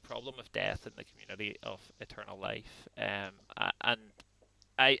it is the problem of death in the community of eternal life, and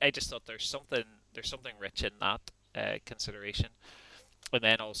I just thought there's something rich in that consideration, and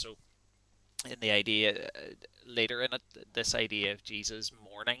then also in the idea later in it, this idea of Jesus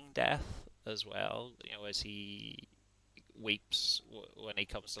mourning death as well. As he weeps when he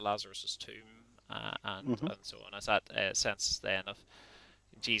comes to Lazarus's tomb, and Hmm. and so on. As that sense then of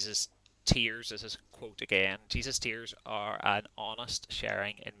Jesus' tears, this is a quote again. Jesus' tears are an honest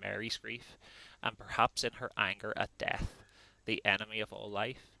sharing in Mary's grief, and perhaps in her anger at death, the enemy of all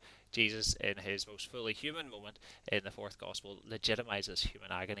life. Jesus, in his most fully human moment in the fourth gospel, legitimizes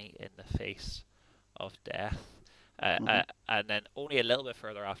human agony in the face of death. Hmm. And then only a little bit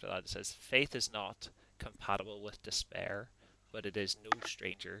further after that, it says, faith is not compatible with despair, but it is no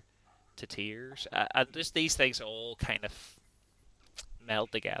stranger to tears. And just these things all kind of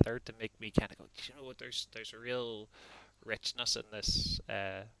meld together to make me kind of go, you know what, there's a real richness in this,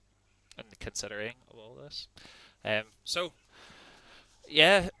 in the considering of all this. So,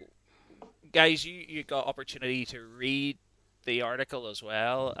 yeah, guys, you got opportunity to read the article as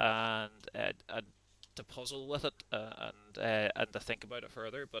well, and to puzzle with it, and to think about it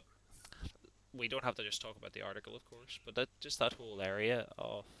further. But we don't have to just talk about the article, of course, but just that whole area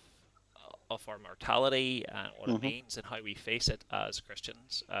of our mortality and what it Hmm. means and how we face it as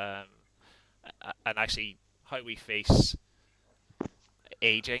Christians, and actually how we face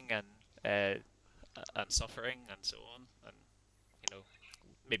aging and suffering and so on, and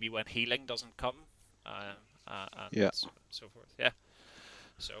maybe when healing doesn't come, and Yeah. so forth. Yeah.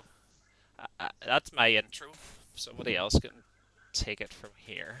 So that's my intro. Somebody else can take it from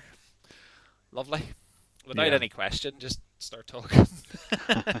here. Lovely. Without Yeah. any question, just start talking.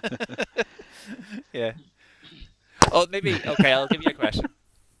 Yeah. Oh, maybe. Okay, I'll give you a question.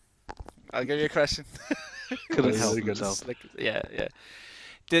 I'll give you a question. Couldn't Very help good. himself. Like, yeah, yeah.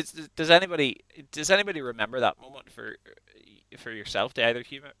 Does anybody remember that moment for yourself? Do either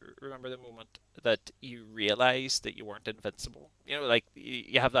of you remember the moment that you realized that you weren't invincible? Like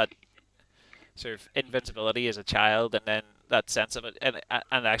you have that sort of invincibility as a child, and then that sense of it, and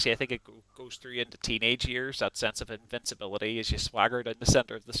actually I think it goes through into teenage years. That sense of invincibility as you swagger down the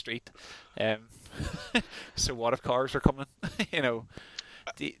center of the street. Um, so what if cars are coming? you know,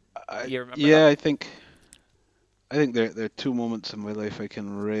 Do you remember that? Yeah, I think there are two moments in my life I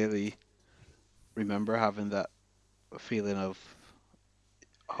can really remember having that feeling of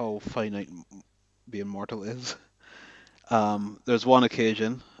how finite being mortal is. There's one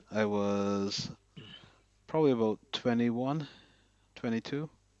occasion I was probably about 21, 22,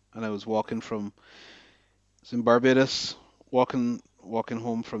 and I was walking from it's in Barbados, walking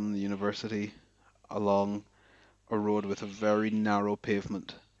home from the university along a road with a very narrow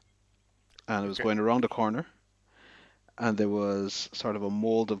pavement, and I was Okay. going around a corner, and there was sort of a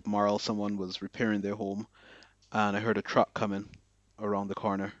mold of marl. Someone was repairing their home, and I heard a truck coming around the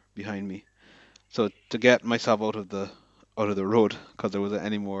corner behind me. So to get myself out of the road, because there wasn't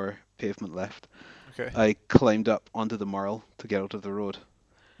any more pavement left, Okay. I climbed up onto the marl to get out of the road.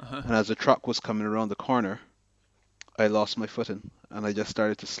 Uh-huh. And as the truck was coming around the corner, I lost my footing and I just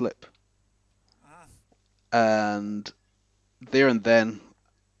started to slip. And there and then,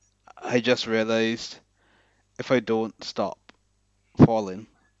 I just realized if I don't stop falling,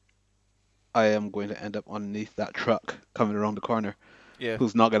 I am going to end up underneath that truck coming around the corner, Yeah.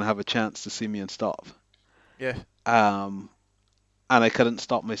 who's not going to have a chance to see me and stop. Yeah. Um, and I couldn't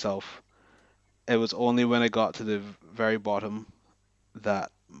stop myself. It was only when I got to the very bottom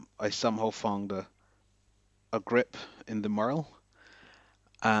that I somehow found a grip in the marl,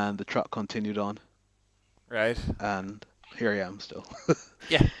 and the truck continued on, Right. and here I am still.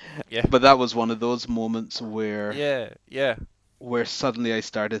 Yeah. Yeah. But that was one of those moments Yeah. Yeah. where suddenly I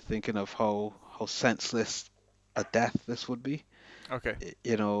started thinking of how senseless a death this would be. Okay.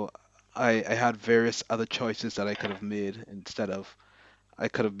 You know, I had various other choices that I could have made instead of I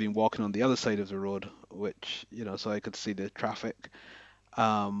could have been walking on the other side of the road, which, so I could see the traffic.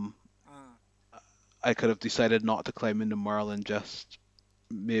 Um, Mm. I could have decided not to climb into Marl and just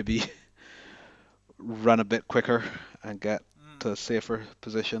maybe run a bit quicker and get Mm. to a safer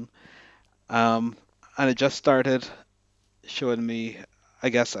position. Um, and it just started showing me, I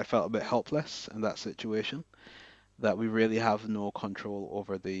guess I felt a bit helpless in that situation, that we really have no control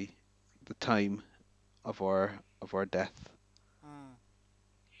over the time of our death. Mm.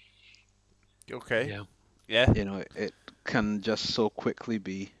 Okay. Yeah. Yeah. It can just so quickly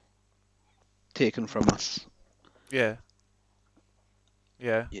be taken from us. Yeah.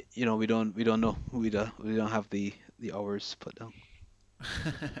 Yeah. We don't know. We don't have the hours put down.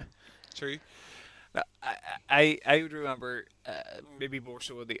 True. No, I would remember maybe more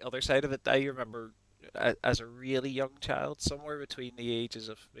so on the other side of it. I remember as a really young child, somewhere between the ages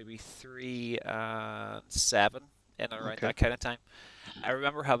of maybe 3 and 7, in and around Okay. that kind of time. I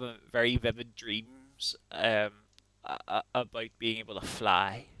remember having very vivid dreams about being able to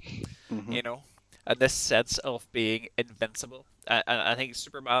fly, Mhm. you know, and this sense of being invincible. And I think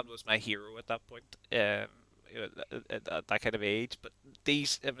Superman was my hero at that point, at that kind of age. But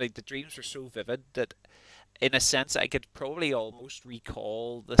the dreams were so vivid that, in a sense, I could probably almost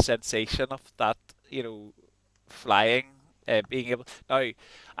recall the sensation of that, flying, being able. Now, I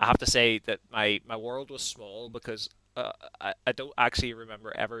have to say that my world was small because I don't actually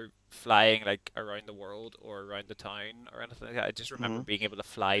remember ever flying like around the world or around the town or anything like that. I just remember Mhm. being able to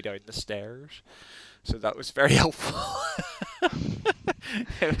fly down the stairs. So that was very helpful.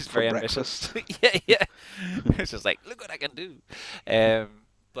 It was For very ambitious. breakfast. Yeah, yeah. It's just like, look what I can do.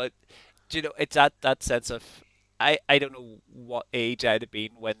 But it's that sense of I don't know what age I'd have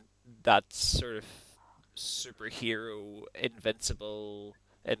been when that sort of superhero, invincible,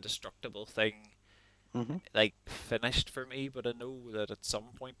 indestructible thing Mhm. like finished for me. But I know that at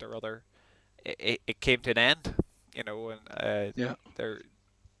some point or other, it came to an end. And Yeah. there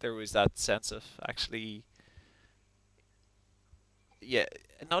there was that sense of actually, yeah,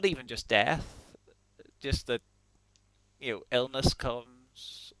 not even just death, just that illness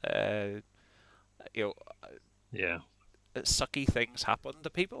comes, you know Yeah. sucky things happen to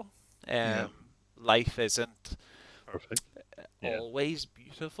people. Yeah. Um, Life isn't Perfect. Yeah. always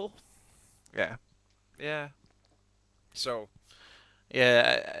beautiful. Yeah, yeah. So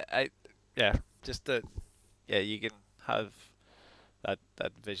yeah, yeah, just that. Yeah, you can have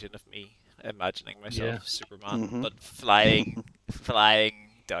that vision of me imagining Yeah. myself Superman, Mhm. but flying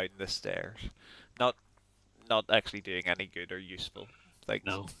down the stairs, not not actually doing any good or useful things.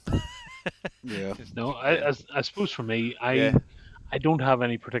 No. Yeah. Just, No. yeah, I suppose for me, yeah, I don't have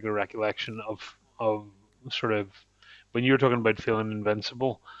any particular recollection of sort of when you're talking about feeling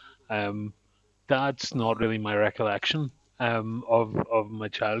invincible. Um, that's not really my recollection of my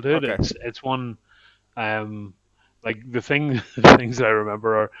childhood. okay, It's one um, like the things that I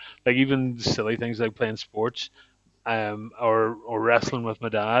remember are like even silly things like playing sports or wrestling with my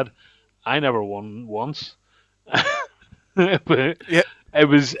dad. I never won once. but Yeah. it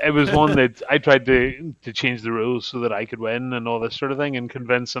was one that I tried to change the rules so that I could win and all this sort of thing, and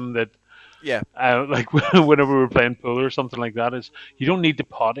convince him that Yeah. like whenever we were playing pool or something like that, is you don't need to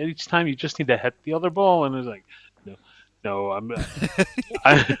pot it each time. You just need to hit the other ball. And it's like, no, no,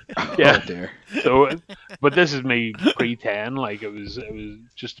 I, Oh yeah. dear. So, but this is me pre-10. Like it was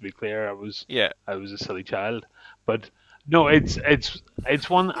just to be clear, Yeah. I was a silly child. But no, it's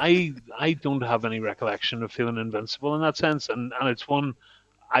one I don't have any recollection of feeling invincible in that sense, and it's one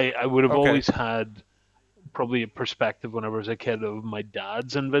I would have Okay. always had probably a perspective when I was a kid of my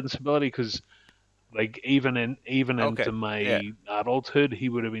dad's invincibility, because like even into Okay. Yeah. my adulthood, he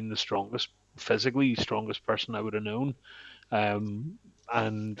would have been the strongest, physically strongest person I would have known. Um,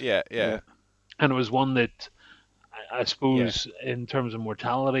 and Yeah. Yeah. Yeah. and it was one that I Yeah. suppose in terms of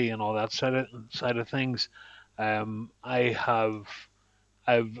mortality and all that side of things, I've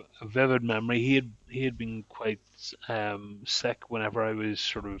a vivid memory. He had been quite sick whenever I was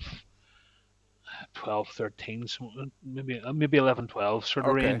sort of 12, 13, so maybe 11, 12 sort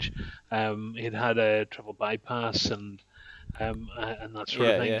of Okay. range. He'd had a triple bypass and that sort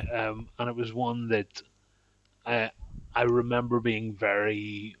of Yeah. thing. Yeah. And it was one that I I remember being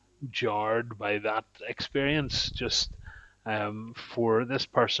very jarred by that experience. Just for this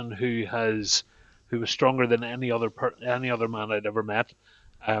person who was stronger than any other man I'd ever met,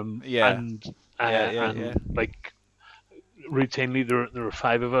 Yeah. Yeah. Yeah. and Yeah. like routinely there were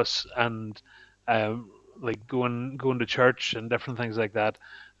five of us, and like going to church and different things like that.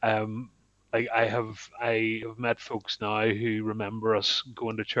 Um, like I have met folks now who remember us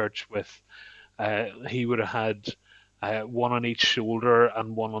going to church with. He would have had one on each shoulder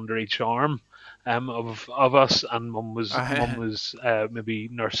and one under each arm of us, and mum was maybe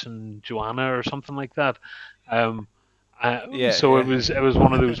nursing Joanna or something like that. Um, Yeah. so it Yeah. was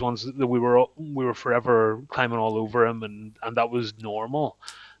one of those ones that we were forever climbing all over him, and that was normal.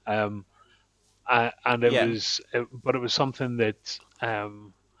 Um, and Yeah. but it was something that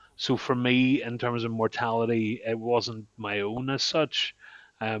so for me in terms of mortality, it wasn't my own as such.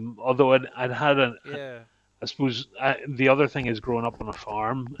 Although I'd had Yeah. I suppose the other thing is growing up on a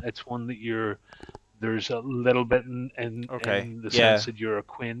farm. It's one that there's a little bit Okay. in the sense Yeah. that you're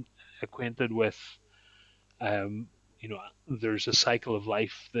acquainted with um, there's a cycle of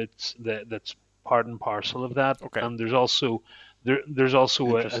life that's part and parcel of that, Okay. and there's also a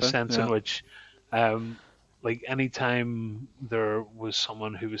Interesting. sense in Yeah. which, um, like anytime there was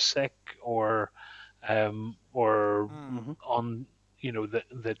someone who was sick or Mm. Hmm. on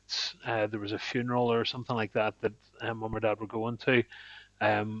that there was a funeral or something like that that mum or dad were going to,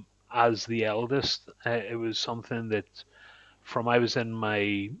 as the eldest, it was something that from I was in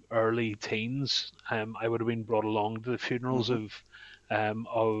my early teens, I would have been brought along to the funerals Hmm.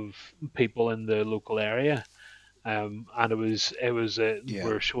 of people in the local area, and it was Yeah.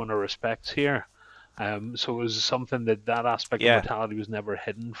 we're showing our respects here. So it was something that aspect of Yeah. mortality was never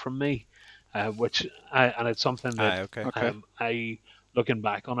hidden from me, and it's something that Aye. Okay. Okay. I looking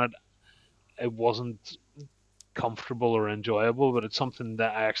back on it, it wasn't comfortable or enjoyable, but it's something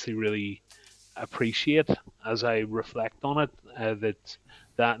that I actually really appreciate as I reflect on it.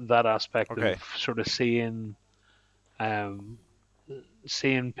 That aspect of Okay. sort of um,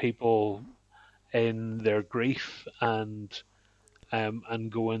 seeing people in their grief and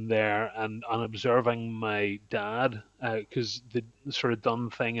going there and observing my dad, because the sort of done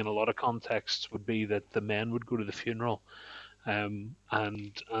thing in a lot of contexts would be that the men would go to the funeral, and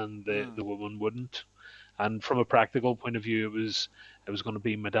the Mm. woman wouldn't. And from a practical point of view, it was going to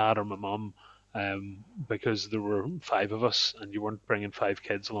be my dad or my mum, because there were five of us, and you weren't bringing five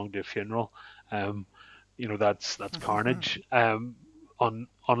kids along to a funeral. Um, that's carnage.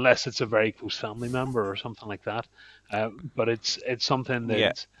 Unless it's a very close family member or something like that. But it's something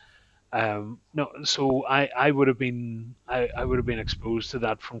Yeah. that no. So I would have been exposed to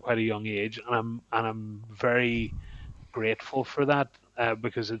that from quite a young age, and I'm very grateful for that,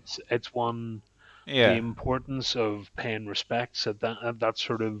 because it's one, the Yeah. importance of paying respects at that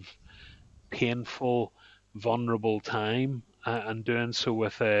sort of painful, vulnerable time, and doing so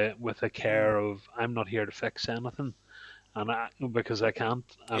with a Mm. care of I'm not here to fix anything, and because I can't,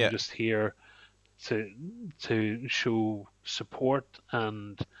 I'm Yeah. just here to show support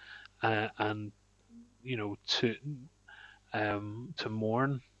and to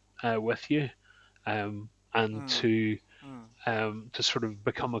mourn with you, and Mm. Mm. to sort of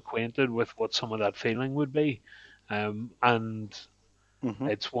become acquainted with what some of that feeling would be, and Hmm.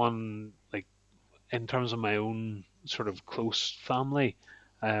 it's one like in terms of my own sort of close family.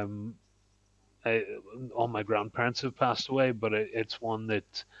 Um, I, all my grandparents have passed away, but it's one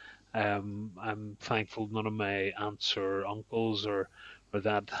that I'm thankful none of my aunts or uncles or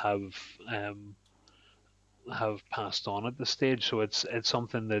that have passed on at this stage. So it's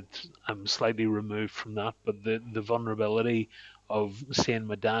something that I'm slightly removed from that. But the vulnerability of seeing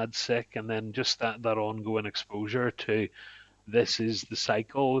my dad sick and then just that ongoing exposure to this is the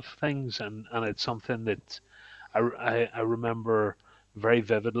cycle of things, and it's something that I remember very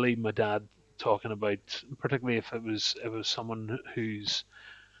vividly my dad talking about, particularly if it was someone who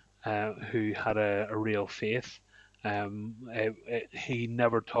had a real faith. He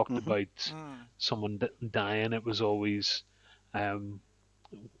never talked Mhm. about Mm. someone dying. It was always, um,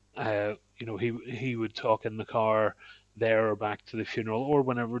 he would talk in the car there or back to the funeral or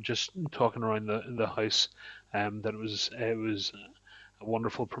whenever, just talking around the house. That it was a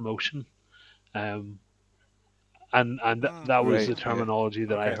wonderful promotion. Um, and Mm. that was Right. the Yeah. terminology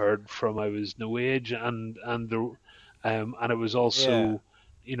that I Okay. heard from I was no age, and it was Yeah. also,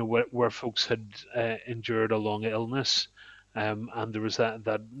 where folks had endured a long illness, and there was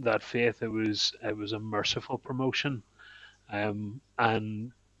that faith. It was a merciful promotion, and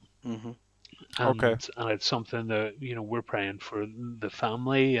Mhm. Okay. it's something that we're praying for the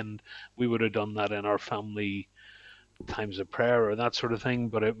family, and we would have done that in our family times of prayer or that sort of thing.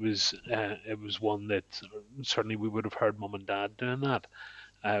 But it was one that certainly we would have heard mum and dad doing that.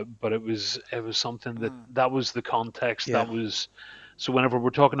 But it was something that Mm. that was the context. Yeah. That was so. Whenever we're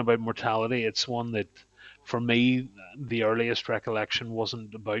talking about mortality, it's one that, for me, the earliest recollection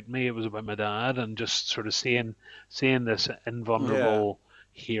wasn't about me. It was about my dad, and just sort of seeing this Mhm. Yeah. invulnerable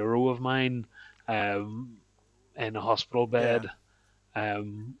hero of mine, um, in a hospital Yeah. bed,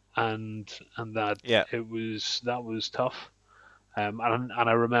 and Yeah. that was tough. And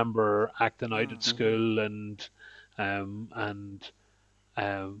I remember acting out at Mm. Mhm. school, and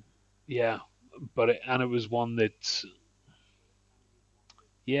um, yeah, and it was one that,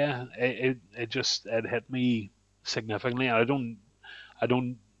 yeah, it hit me significantly. I don't I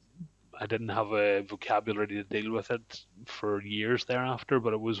didn't have a vocabulary to deal with it for years thereafter,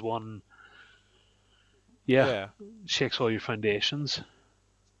 but it was one, yeah, Yeah. shakes all your foundations.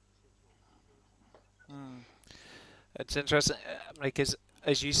 Mm. It's interesting, like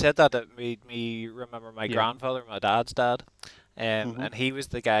as you said that, it made me remember my Yeah, grandfather, my dad's dad, Mhm. and he was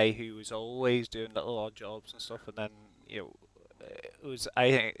the guy who was always doing little odd jobs and stuff, and then it was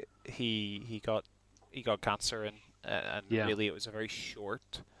I think he got cancer and yeah, really it was a very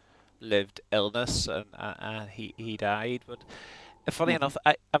short-lived illness and he died. But funny Mhm. enough,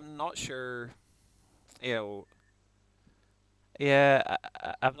 I'm not sure, you know. Yeah,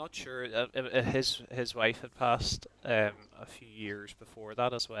 I'm not sure. His wife had passed a few years before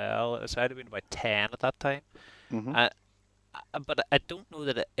that as well. So I'd have been about 10 at that time. Mhm. Uh, but I don't know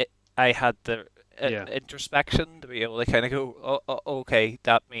that I had the yeah, introspection to be able to kind of go, okay,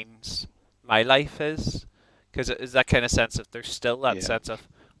 that means my life is. Because it is that kind of sense of, there's still that Yeah. sense of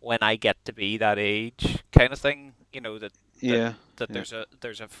when I get to be that age kind of thing, that Yeah. that Yeah.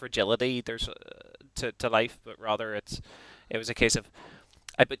 there's a fragility to life, but rather it was a case of,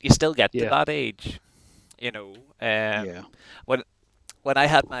 but you still get to yeah, that age, you know. Yeah. When I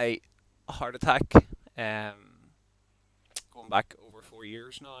had my heart attack, going back over 4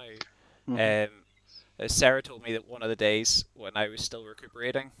 years now, Mhm. um, Sarah told me that one of the days when I was still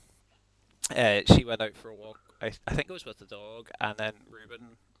recuperating, she went out for a walk. I think it was with the dog, and then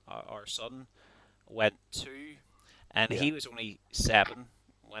Ruben, our son, went too, and yeah, he was only 7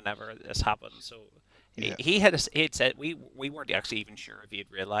 whenever this happened. So Yeah. he had said we weren't actually even sure if he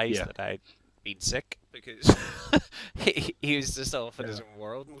had realised yeah, that I'd been sick, because he was just off in his yeah, own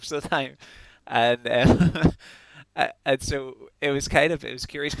world most of the time, and and so it was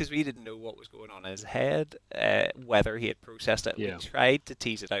curious because we didn't know what was going on in his head, whether he had processed it. We yeah, tried to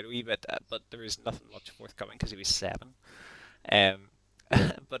tease it out a wee bit, but there was nothing much forthcoming because he was 7. Um,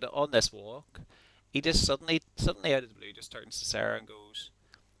 Yeah. but on this walk, he just suddenly out of the blue just turns to Sarah and goes,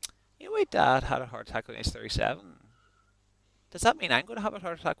 "You know, my dad had a heart attack when he was 37. Does that mean I'm going to have a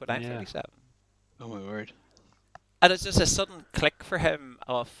heart attack when I'm yeah, 37?" Oh my word. And it's just a sudden click for him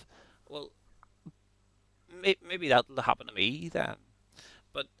of, well, maybe that'll happen to me then.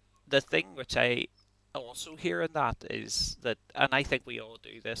 But the thing which I also hear in that is that, and I think we all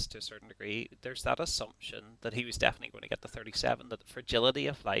do this to a certain degree, there's that assumption that he was definitely going to get to 37, that the fragility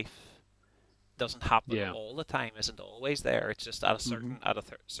of life doesn't happen yeah, all the time, isn't always there. It's just at a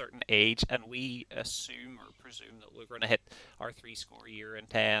Mhm. certain age, and we assume or presume that we're going to hit our three score year in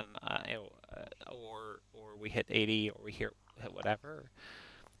 10, or we hit 80, or we hit whatever.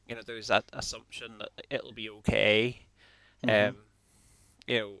 There's that assumption that it'll be okay. Mhm.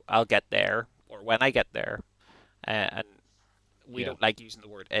 I'll get there, or when I get there, and we Yeah. don't like using the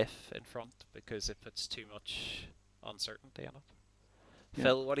word if in front because it puts too much uncertainty in it. Yeah.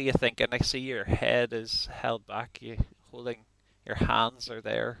 Phil, what are you thinking? I see your head is held back. You holding your hands are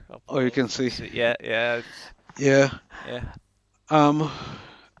there up Oh, you above. can see. So yeah, yeah, Yeah. yeah. Um,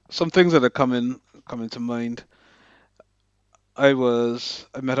 some things that are coming to mind. I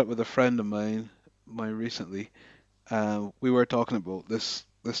met up with a friend of mine recently. We were talking about this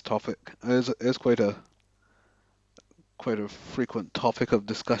topic. It's quite a frequent topic of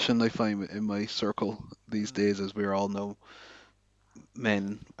discussion I find in my circle these Mm. days, as we all know,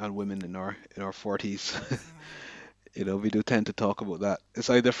 men and women in our 40s. We do tend to talk about that. It's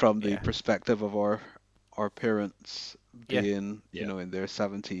either from the Yeah, perspective of our parents yeah, being, Yeah. in their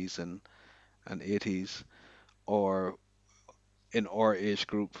 70s and 80s, or in our age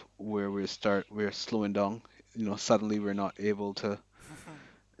group where we're slowing down. Suddenly we're not able to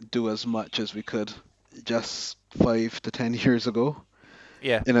do as much as we could just 5 to 10 years ago.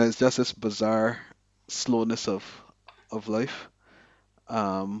 yeah. It's just this bizarre slowness of life.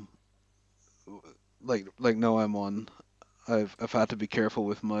 Um, like now I've had to be careful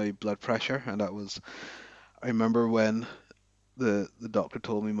with my blood pressure, and I remember when the doctor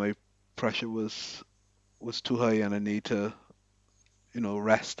told me my pressure was too high and I need to,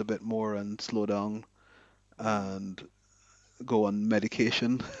 rest a bit more and slow down Mm. and go on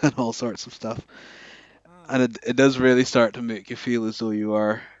medication and all sorts of stuff. Mm. And it does really start to make you feel as though you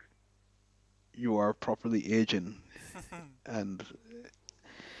are properly aging. And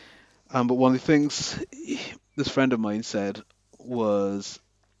but one of the things this friend of mine said was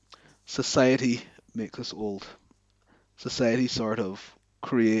society makes us old. Society sort of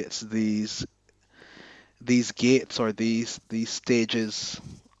creates these gates or these stages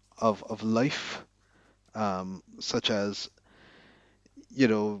of life, such as, you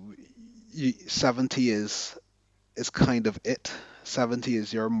know 70 is kind of it. 70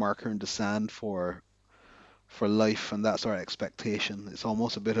 is your marker in the sand for life, and that's our expectation. It's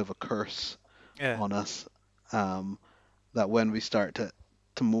almost a bit of a curse Yeah. on us, um, that when we start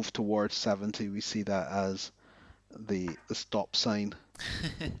to move towards 70, we see that as the stop sign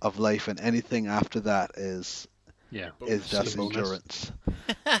of life, and anything after that Yeah. is It's the Bonus. just bonus. endurance.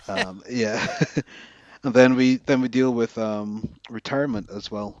 Yeah. And then we deal with retirement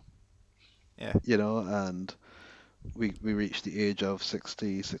as well, Yeah. and we reach the age of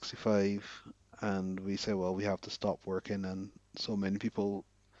 60, 65, and we say, well, we have to stop working, and so many people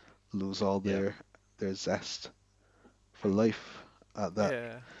lose all Yeah. their zest for life at that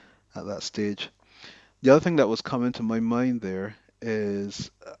Yeah. at that stage. The other thing that was coming to my mind there is,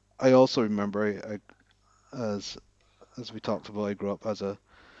 I also remember, as we talked about, I grew up as a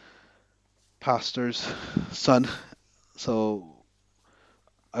pastor's son, so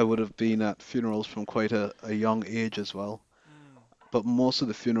I would have been at funerals from quite a young age as well. Mm. But most of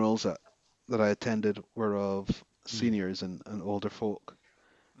the funerals that I attended were of Mm. seniors and older folk.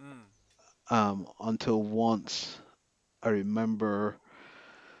 Mm. Until once I remember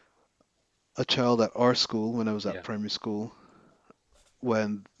a child at our school when I was at Yeah. primary school,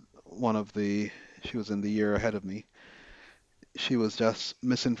 when one of the she was in the year ahead of me. She was just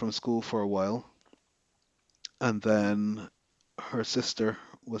missing from school for a while, and Mm. then her sister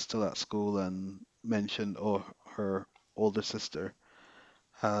was still at school and mentioned, oh, her older sister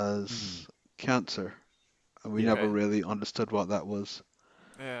Mm. has cancer, and we Yeah. never Okay. really understood what that was.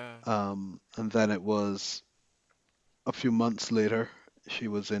 Yeah. And then it was a few months later, she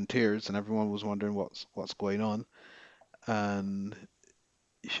was in tears, and everyone was wondering what's going on. And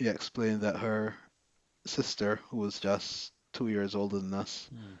she explained that her sister, who was just 2 years older than us,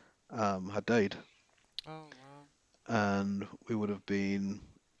 Mm. had died, Oh wow. and I would have been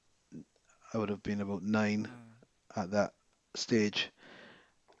about 9 Mm. at that stage,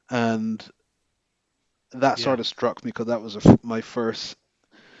 and that Yeah. sort of struck me because that was my first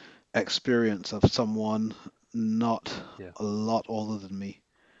experience of someone not Yeah. a lot older than me,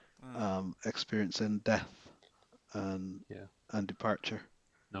 Mm. experiencing death and Yeah. and departure.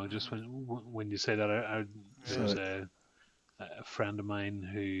 No, just Mm. when you say that, there Yeah. was So a friend of mine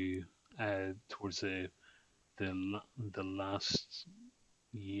who, towards the last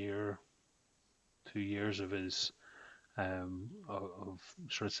year, 2 years of his of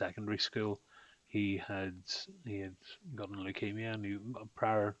sort of secondary school, he had he had gotten leukemia, and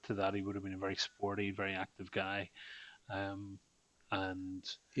prior to that he would have been a very sporty, very active guy, um, and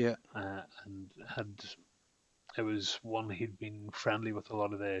yeah, and had it was one he'd been friendly with a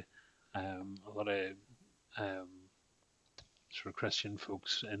lot of um, sort of Christian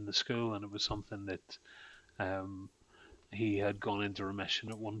folks in the school, and it was something that um, he had gone into remission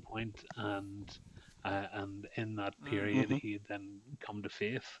at one point, and and in that Mm. period, Mhm. he had then come to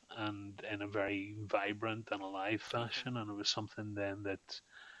faith, and in a very vibrant and alive Okay. fashion. And it was something then that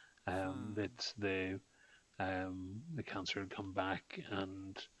Hmm. the cancer had come back,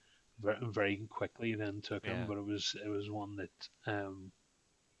 and very quickly then took him. Yeah. But it was one that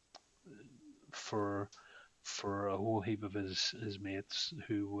for a whole heap of his mates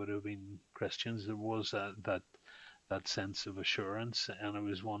who would have been Christians, there was that sense of assurance, and it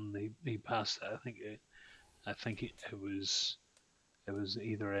was one he passed. I think it was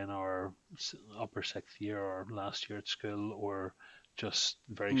either in our upper sixth year or last year at school, or just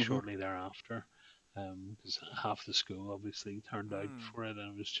very Mhm. shortly thereafter. Because half the school obviously turned out Hmm. for it,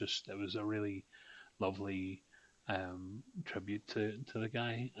 and it was a really lovely tribute to the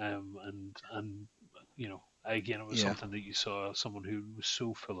guy. And again, it was Yeah. something that you saw someone who was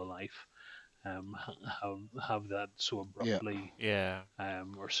so full of life have that so Yeah. abruptly, Yeah.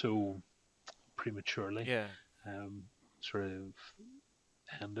 or so prematurely, Yeah. um, sort of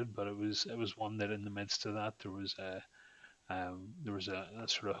ended. But it was one that in the midst of that there was a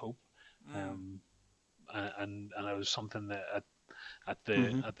sort of hope, Mm. um, and it was something that at the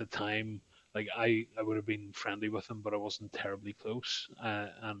Mhm. at the time, like I would have been friendly with him, but I wasn't terribly close.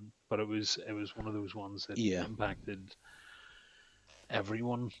 And but it was one of those ones that Yeah. impacted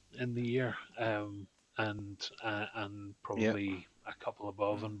everyone in the year, and Yeah. probably a couple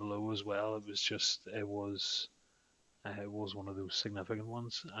above Mm. and below as well. It was one of those significant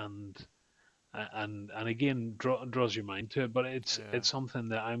ones, and again draws your mind to it. But it's Yeah. it's something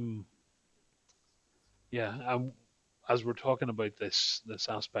that I'm as we're talking about this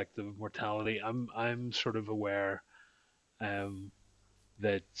aspect of mortality, I'm sort of aware, um,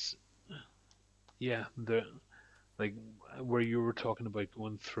 that the like where you were talking about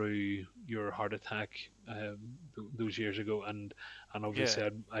going through your heart attack, those years ago, and Yeah. obviously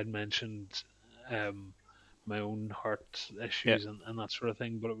I'd mentioned, um, my own heart Yeah. issues and that sort of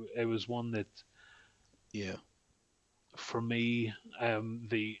thing. But it was one that Yeah. for me,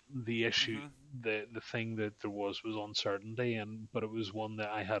 the issue, Hmm. the thing that there was uncertainty, but it was one that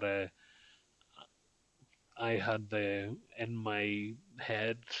I had in my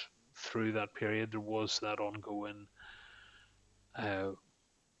head through that period. There was that ongoing, uh,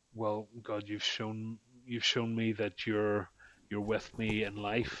 well, God, you've shown me that you're with me in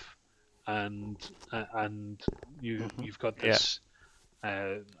life, and Mhm. you've got Yeah. this.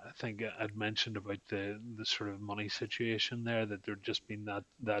 I think I'd mentioned about the sort of money situation there, that there'd just been that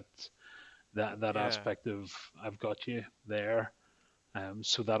Yeah. aspect of I've got you there.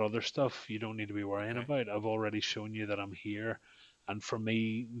 So that other stuff you don't need to be worrying Okay. about. I've already shown you that I'm here. And for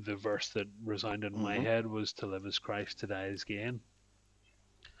me, the verse that resounded in my Mhm. head was, "To live as Christ, to die as gain."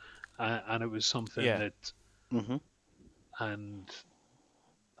 And it was something Yeah. that, Mhm. and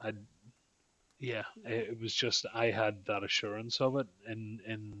I, yeah, it was just I had that assurance of it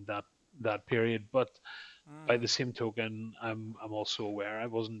in that period. But by the Mm. same token, I'm also aware I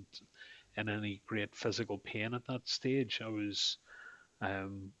wasn't in any great physical pain at that stage. I was,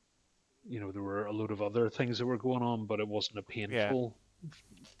 um, there were a load of other things that were going on, but it wasn't a Yeah. painful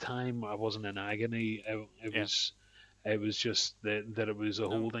time. I wasn't in agony. It Yeah. was it was just that it was a No.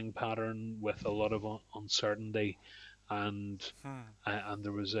 holding pattern with a lot of uncertainty, and Hmm. and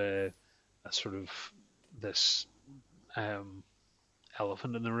there was a sort of this, um,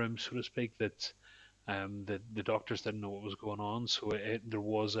 elephant in the room, so to speak, that the doctors didn't know what was going on. So there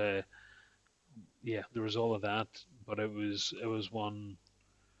was there was all of that, but it was one,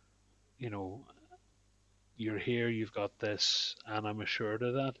 you know you're here, you've got this, and I'm assured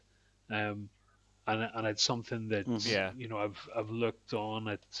of that. Um, and it's something Mhm. that, Yeah. I've looked on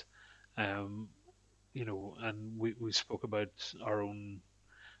at, um, and we spoke about our own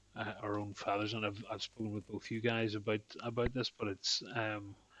our own fathers, and I've spoken with both you guys about this. But it's,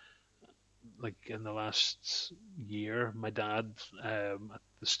 like in the last year, my dad, at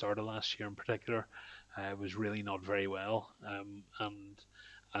the start of last year in particular, was really not very well, and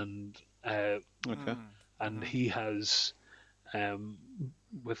uh, Okay. Mm. and Hmm. he has, um,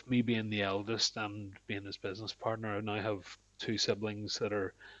 with me being the eldest and being his business partner, I now have two siblings that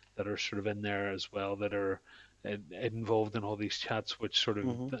are sort of in there as well, that are involved in all these chats, which sort of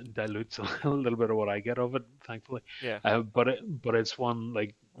Mhm. dilutes a little bit of what I get of it, thankfully. Yeah. But it's one,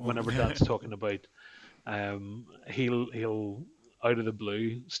 like, whenever Mhm. Dad's talking about, he'll out of the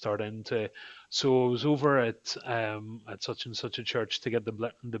blue start into. So I was over at such and such a church to get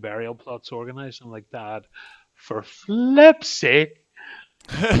the burial plots organized. I'm like, "Dad, for flip's sake,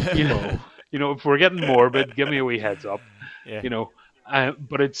 you know, No. if we're getting morbid, give me a wee heads up, Yeah. you know."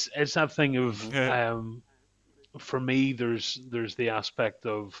 But it's that thing of, Mhm. for me, there's the aspect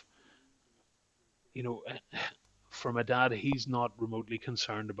of, you know, for my dad, he's not remotely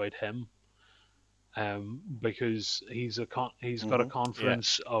concerned about him, because he's got a Hmm. Yeah.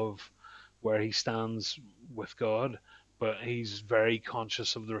 confidence of where he stands with God, but he's very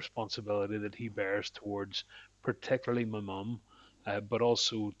conscious of the responsibility that he bears towards, particularly my mum, but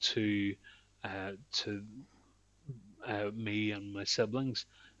also to me and my siblings,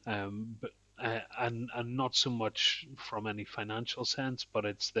 but and not so much from any financial sense, but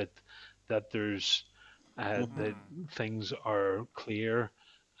it's that Hmm. that Hmm. things are clear,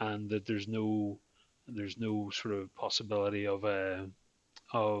 and that there's no sort of possibility of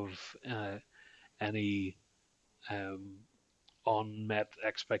any um, unmet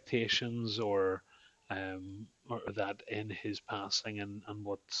expectations, or that in his passing, and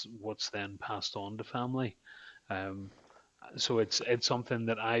what's then passed on to family. Um, so it's something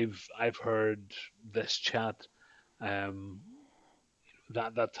that I've heard this chat, um,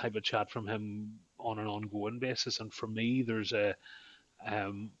 that type of chat from him on an ongoing basis, and for me there's a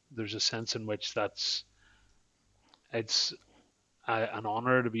sense in which it's an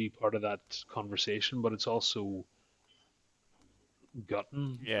honor to be part of that conversation, but it's also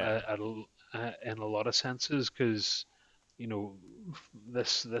gutting, Yeah. in a lot of senses, because you know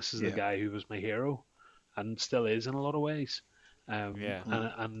this is the Yeah. guy who was my hero and still is in a lot of ways. Yeah. Hmm.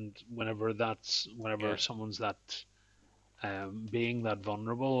 And whenever Yeah. someone's that, being that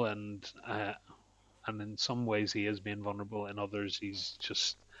vulnerable, and in some ways he is being vulnerable, in others he's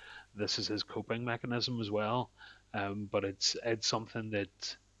just, this is his coping mechanism as well. But it's something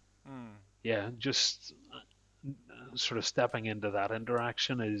that, Hmm. yeah, just sort of stepping into that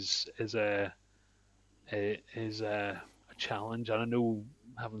interaction is a challenge. And I know,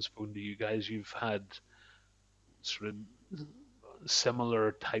 having spoken to you guys, you've had sort of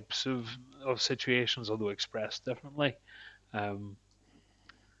similar types of situations, although expressed differently. Um,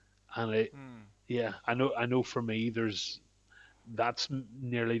 and Hmm. yeah, I know for me, that's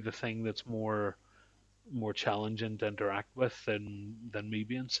nearly the thing that's more challenging to interact with than me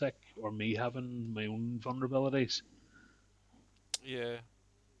being sick, or me having my own vulnerabilities. Yeah.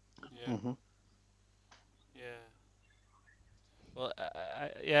 Yeah. Hmm. Yeah. Well,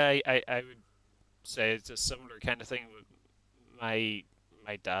 yeah, I would say it's a similar kind of thing. My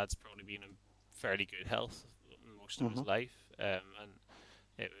my dad's probably been in fairly good health most of his Hmm. life, and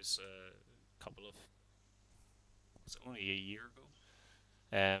it was a couple of it's only a year ago.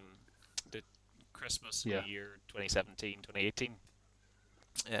 The Christmas, New Yeah, Year, 2017, 2018.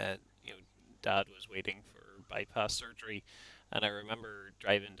 You know, Dad was waiting for bypass surgery, and I remember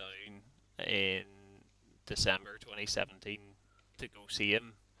driving down in December 2017 to go see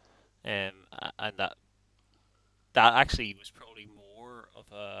him, and that actually was probably more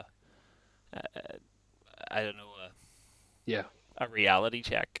of a I don't know, yeah, a reality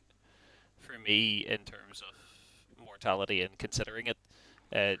check for me in terms of mortality and considering it,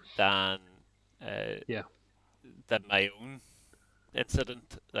 uh, yeah, than my own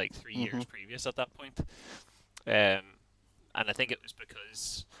incident like 3 years Hmm. previous at that point. Um, and I think it was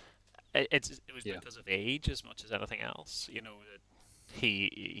because it was yeah, because of age as much as anything else. You know that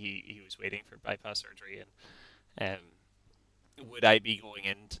he was waiting for bypass surgery, and would I be going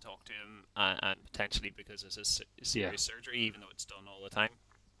in to talk to him, and potentially because it's a yeah, serious surgery, even though it's done all the time.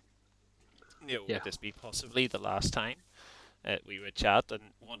 yeah, Would this be possibly the last time we would chat,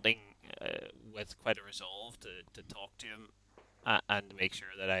 and wanting with quite a resolve to talk to him, and to make sure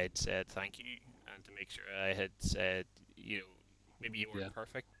that I had said thank you, and to make sure I had said, maybe you yeah, weren't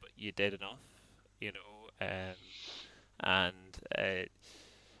perfect, but you did enough, you know, and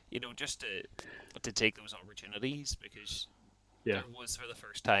just to take those opportunities, because yeah. there was for the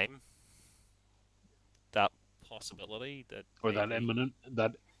first time that possibility that Or that maybe imminent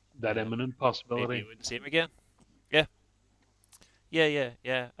that um, imminent maybe you possibility. wouldn't see him again. Yeah, yeah, yeah,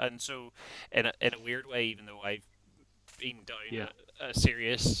 yeah. And so, in a weird way, even though I've been Yeah, down a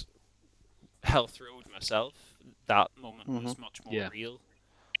serious health road myself, that moment Hmm. was much more yeah, real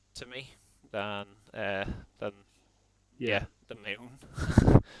to me than uh, than yeah, yeah than my own.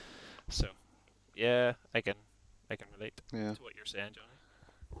 So yeah, I can relate Yeah. to what you're saying, Johnny.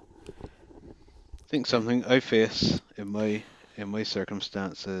 I think yeah, something I face in my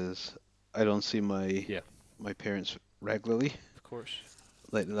circumstances, I don't see yeah, my parents regularly. Of course.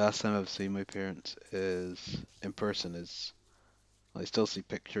 Like the last time I've seen my parents is in person is I still see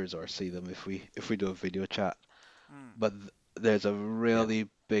pictures or see them if we do a video chat. Mm. But there's a yeah, really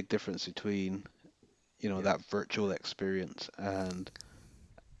big difference between, yeah, that virtual experience and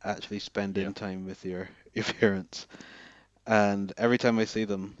actually yeah, spending time with your parents. And every time I see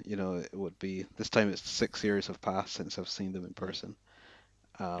them, it would be this time it's 6 years have passed since I've seen them in yeah, person.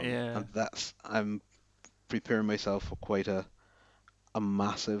 Yeah. And that's I'm preparing myself for quite a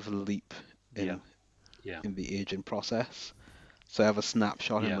massive leap Yeah. in Yeah. in the aging process. So I have a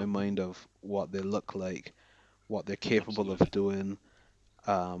snapshot in Yeah. my mind of what they look like, what they're capable of Absolutely. doing,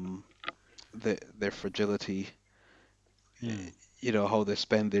 um, their fragility, Mm. how they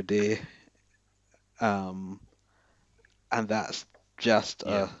spend their day, um, and that's just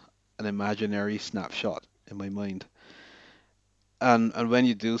Yeah. an imaginary snapshot in my mind. And when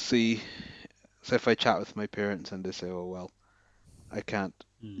you do see, so if I chat with my parents and they say, "Oh well, I can't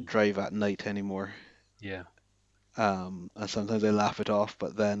Mm. drive at night anymore," Yeah. and sometimes I laugh it off,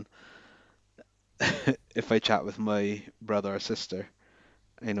 but then if I chat with my brother or sister,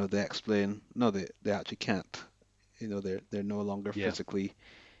 they explain, no, they actually can't. They're no longer Yeah. physically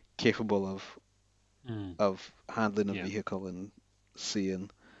capable Mm. of handling a Yeah. vehicle and seeing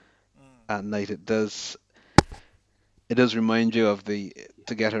Mm. at night. It does remind you of the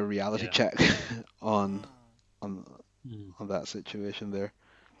to get a reality Yeah. check on Mm. on Mm. on that situation there.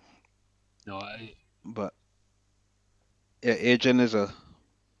 No, I. But yeah, aging is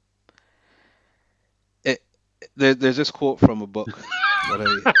it. There's this quote from a book that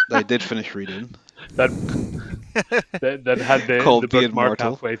I did finish reading that that had the called The bookmark Immortal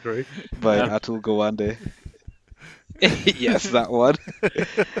halfway through. by Um, Atul Gawande. Yes, that one.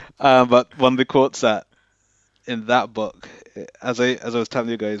 But one of the quotes that in that book, as I was telling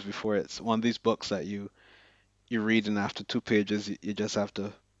you guys before, it's one of these books that you read and after 2 pages you just have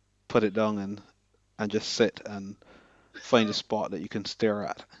to put it down and just sit and find a spot that you can stare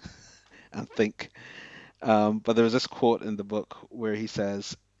at and think. But there was this quote in the book where he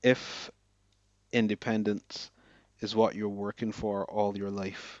says, "If independence is what you're working for all your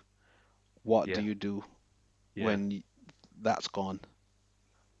life, what do yeah. you do Yeah. when that's gone?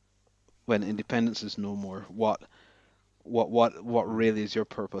 When Mm. independence is no more? What Mm. really is your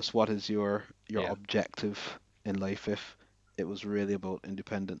purpose? What is your Yeah. objective in life if it was really about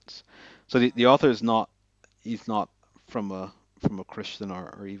independence?" So the author is not he's not from a Christian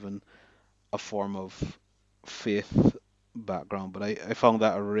or even a form of faith background, but I found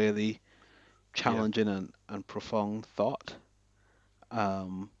that a really Yeah. challenging and profound thought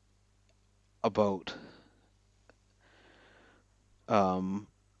um, about um,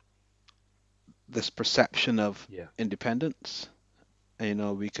 this perception of Yeah. independence.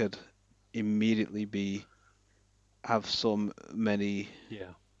 And, we could immediately be have so many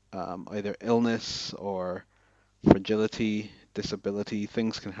Yeah. either illness or fragility, disability,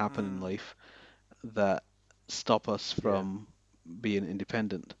 things can happen in Mm. life that stop us Yeah. from being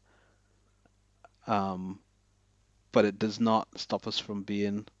independent. Um, but it does not stop us from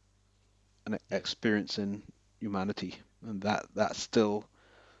being and Yeah. experiencing humanity, and that's still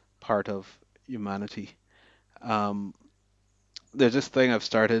part of humanity. Um, there's this thing I've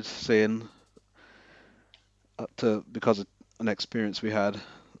started saying to because of an experience we had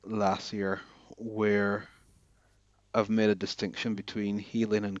last year where I've made a distinction Mhm. between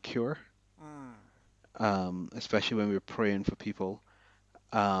healing and cure, Mm. especially when we were praying for people.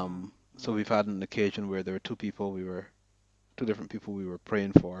 Mm. So Mm. we've had an occasion where there were two different people we were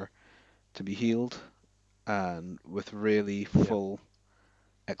praying for to be healed, and with really Yeah. full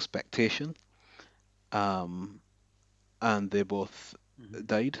expectation. Um, and they both Mhm.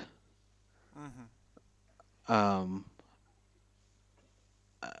 died. Mhm. Um,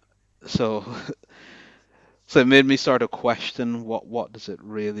 so so it made me start to question what does it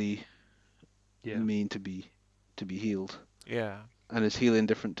really Yeah. mean to be healed, Yeah. and is healing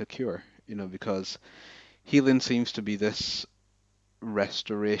different to cure? Because healing seems to be this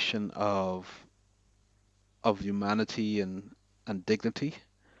restoration of humanity and dignity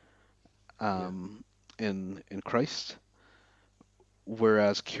Yeah. um, in Christ,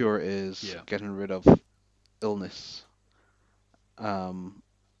 whereas cure is Yeah. getting rid of illness. Um,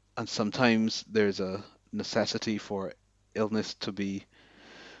 and sometimes there's a necessity for illness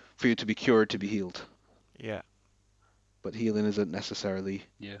for you to be cured to be Mhm. healed. Yeah. But healing isn't necessarily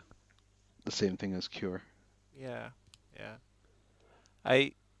Yeah. the same thing as cure. Yeah. Yeah.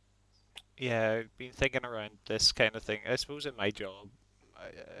 I yeah, I've been thinking around this kind of thing. I suppose in my job,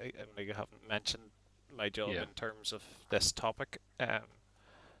 I haven't mentioned my job Yeah. in terms of this topic,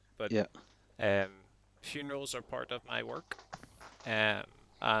 but Yeah. um, funerals are part of my work, um,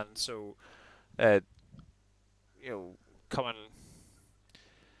 and so uh, you know, coming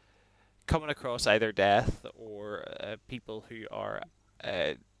coming across either death or people who are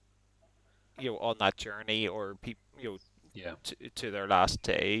uh, on that journey, or people Yeah. to their last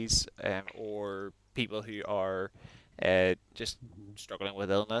days, or people who are just Mhm. struggling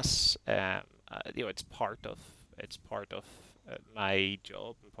with illness. It's part of my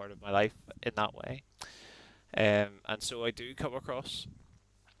job and part of my life in that way. And so I do come across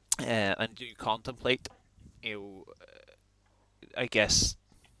and do contemplate, you know, I guess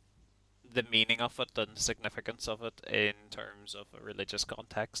the meaning of it and significance of it in terms of a religious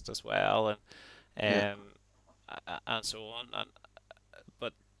context as well, Yeah. and so on. And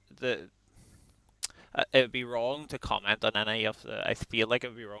but the it would be wrong to comment on any of the. I feel like it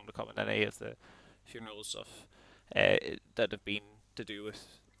would be wrong to comment on any of the funerals of that have been to do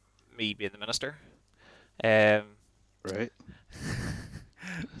with me being the minister. Um, Right.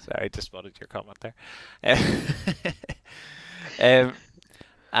 Sorry, I just spotted your comment there. Um,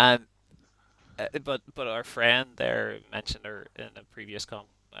 and but our friend there mentioned her in a previous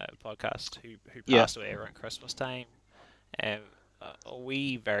podcast who Yeah. passed away around Christmas time. Um,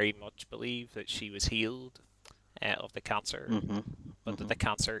 we very much believe that she was healed of the cancer, Mhm. but that Mhm. the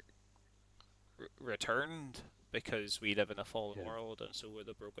cancer returned because we live in a fallen Yeah. world, and so with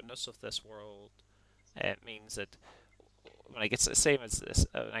the brokenness of this world, it means that when I guess the same as this,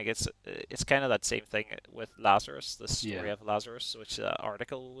 and I guess it's kind of that same thing with Lazarus, the Yeah. story of Lazarus, which the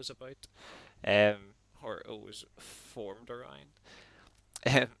article was about, um, or it was formed around.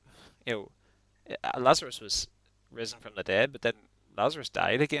 Um, you know, Lazarus was risen from the dead, but then Lazarus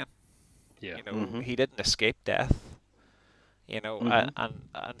died again. Yeah. You know, Mhm. he didn't escape death. You know, Mhm.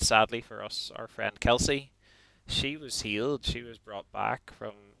 and sadly for us, our friend Kelsey, she was healed. She was brought back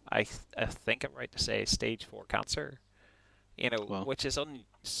from I think I'm right to say stage 4 cancer. You know, Well. which is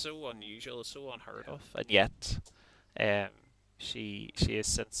so unusual, so unheard of, and yet um, she has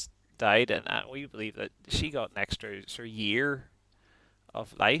since died, and we believe that she got an extra sort of year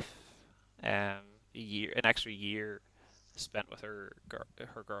of life, an extra year spent with her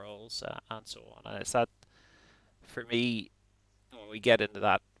girls and so on. And it's that for me when we get into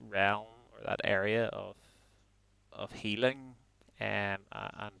that realm or that area of healing and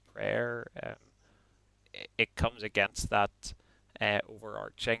prayer, it comes against that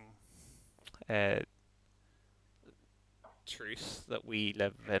overarching uh, truth that we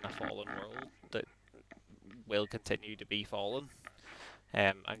live in a fallen world that will continue to be fallen,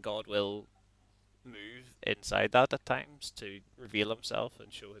 and God will move inside that at times to reveal Himself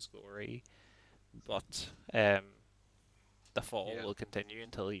and show His glory, but the fall Yeah. will continue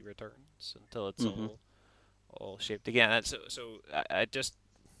until He returns, until it's Mhm. all shaped again. And so I just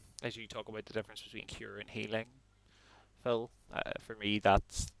as you talk about the difference between cure and healing, Phil, for me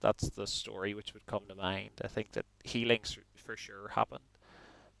that's the story which would come to mind. I think that healings for sure happened,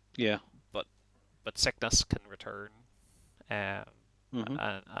 Yeah. but sickness can return, um,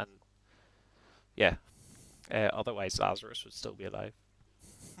 Mhm. and yeah, otherwise Lazarus would still be alive,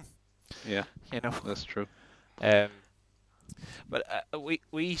 Yeah. you know. That's true. Um, but um, we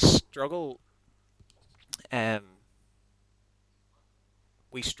struggle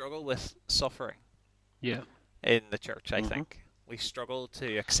with suffering Yeah. in the church. I Mhm. think we struggle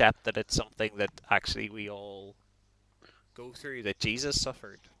to accept that it's something that actually we all go through. That Jesus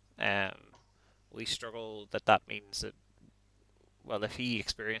suffered. Um, we struggle that means that well, if He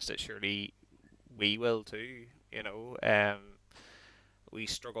experienced it, surely we will too. You know, we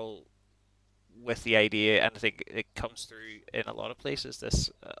struggle with the idea, and I think it comes through in a lot of places.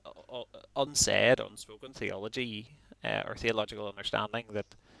 This unsaid, unspoken theology or theological understanding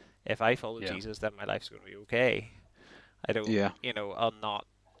that if I follow Yeah. Jesus, then my life's going to be okay. I don't, Yeah. I'm not,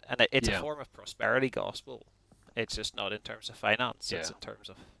 and it's a Yeah. form of prosperity gospel. It's just not in terms of finance; it's Yeah. in terms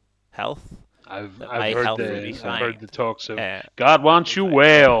of health. That I've my heard health will be the I've Yeah. fine. heard the talks of Uh, God will wants be you fine.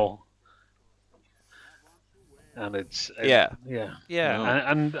 well, and Yeah, yeah, yeah, Oh.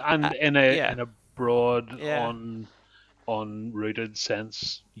 and yeah, in a broad yeah, on rooted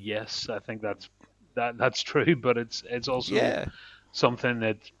sense, yes, I think that's true, but it's also yeah, something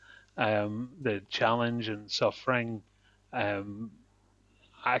that the challenge and suffering um,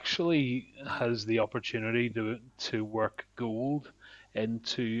 actually has the opportunity to work gold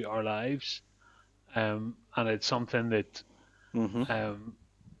into our lives, and it's something that Mhm. um,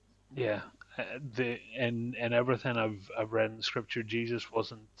 yeah, the in everything I've read in Scripture, Jesus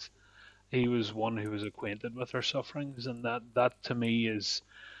wasn't. He was one who was acquainted with our sufferings, and that to me is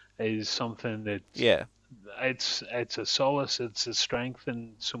something that yeah, it's a solace, it's a strength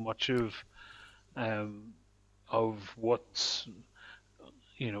in so much um, of what's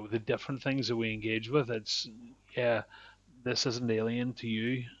the different things that we engage with. It's yeah, this isn't alien to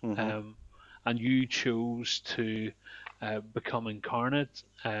you, Mhm. and you chose to become incarnate,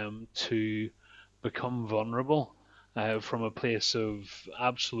 to become vulnerable from a place of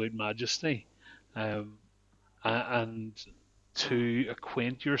absolute majesty, um, and to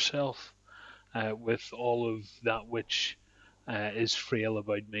acquaint yourself with all of that which is frail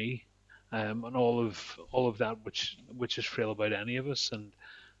about me, and all of that which is frail about any of us.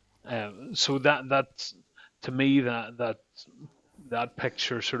 And so that to me that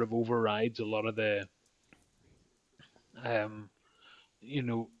picture sort of overrides a lot of um, you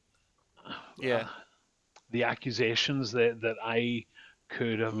know Yeah. uh, the accusations that I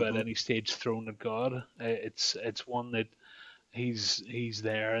could have at Hmm. any stage thrown at God. It's one that he's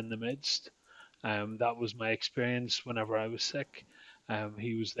there in the midst. That was my experience whenever I was sick.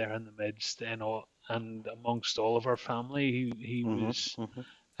 He was there in the midst, and amongst all of our family. Hmm. Hmm.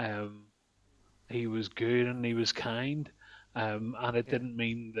 Um, he was good and he was kind, and it Yeah. didn't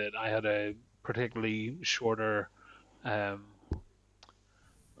mean that I had a particularly shorter um,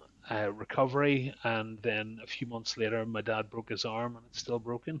 recovery. And then a few months later, my dad broke his arm, and it's still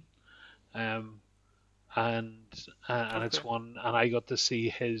broken. Um, and and Okay. it's one, and I got to see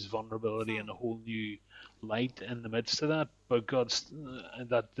his vulnerability Hmm. in a whole new light in the midst of that. But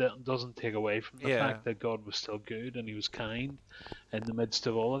that doesn't take away from the Yeah. fact that God was still good and He was kind in the midst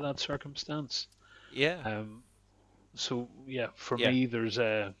of all of that circumstance. Yeah. Um, so yeah, for Yeah. me,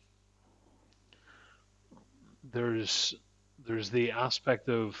 there's there's the aspect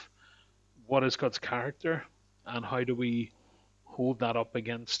of what is God's character, and how do we hold that up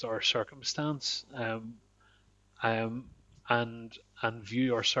against our circumstance, um, and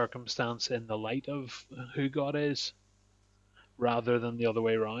view our circumstance in the light of who God is, rather than the other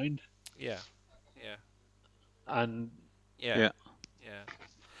way around. Yeah. Yeah. And Yeah. Yeah. Yeah.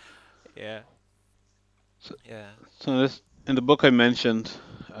 Yeah. So, Yeah. so this in the book I mentioned,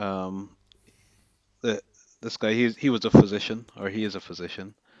 um, that this guy he was a physician, or he is a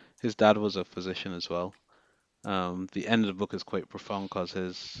physician. His dad was a physician as well. The end of the book is quite profound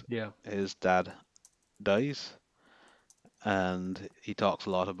because yeah, his dad dies, and he talks a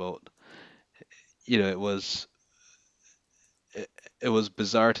lot about, it was it, it was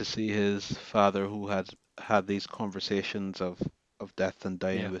bizarre to see his father, who had had these conversations of death and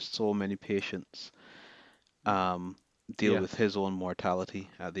dying yeah, with so many patients, um, deal yeah, with his own mortality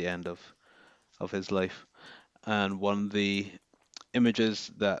at the end of his life. And one of the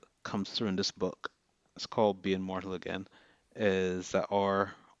images that comes through in this book, it's called Being Mortal Again, is that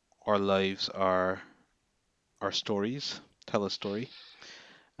our lives are our stories, tell a story.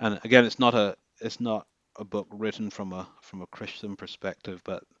 And again, it's not a book written from a Christian perspective,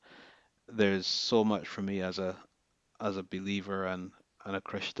 but there's so much for me as a believer and a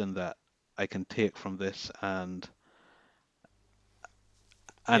Christian that I can take from this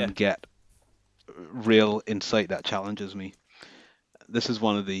Yeah. and get real insight that challenges me. This is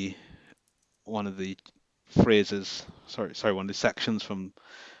one of the phrases, sorry, one of the sections from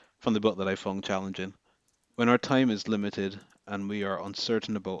the book that I found challenging. When our time is limited and we are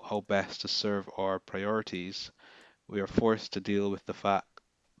uncertain about how best to serve our priorities, we are forced to deal with the fact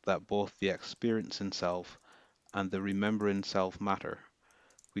that both the experience in self and the remembering self matter.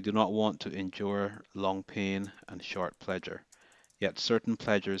 We do not want to endure long pain and short pleasure, yet certain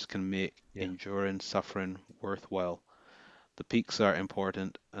pleasures can make yeah, enduring suffering worthwhile. The peaks are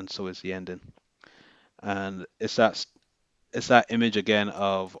important, and so is the ending. And it's that image again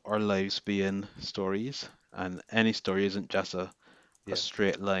of our lives being stories, and any story isn't just a yeah,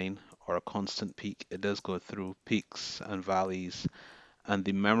 straight line or a constant peak. It does go through peaks and valleys, and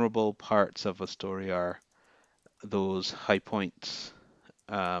the memorable parts of a story are those high points,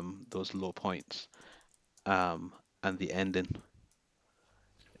 those low points, um, and the ending.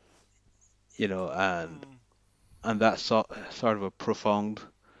 And Hmm. that's sort of a profound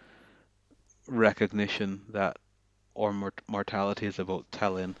recognition that our mortality is about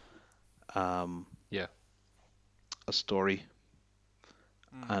telling, um, yeah, a story,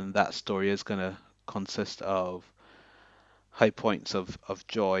 Hmm. and that story is going to consist of high points of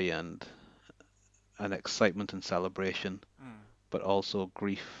joy and excitement and celebration, Hmm. but also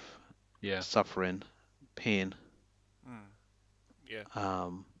grief, yeah, suffering, pain, Hmm. Yeah.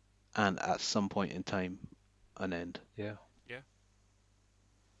 um, and at some point in time, an end. yeah, Yeah.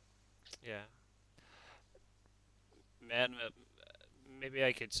 Yeah. Man, maybe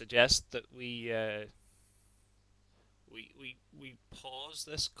I could suggest that we pause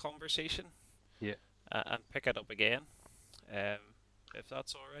this conversation yeah, and pick it up again, if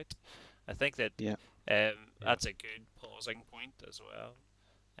that's all right. I think that Yeah. yeah, that's a good pausing point as well.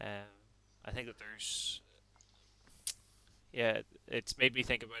 Um, I think that there's yeah, it's made me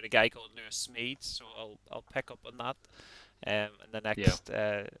think about a guy called Lewis Smead, so I'll pick up on that in yeah,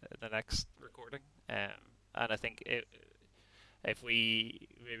 the next recording. And I think if we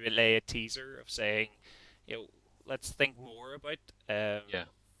maybe lay a teaser of saying, you know, let's think more about um, yeah,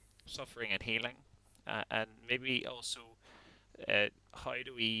 suffering and healing, and maybe also how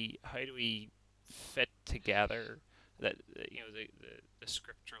do we fit together that the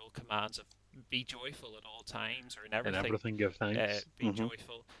scriptural commands of be joyful at all times or in In everything, everything, give thanks. be Hmm.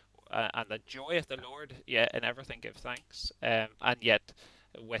 joyful, and the joy of the Lord, yeah, in everything give thanks. And yet,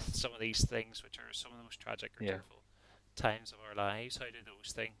 with some of these things, which are some of the most tragic or Yeah. tearful times of our lives, how do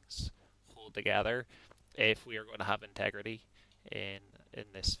those things hold together if we are going to have integrity in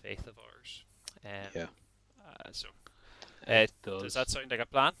this faith of ours? Yeah, So, It does that does. sound like a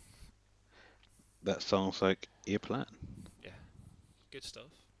plan? that sounds like a plan. Yeah, good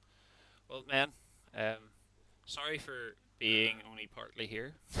stuff. Well, man, um, sorry for being only partly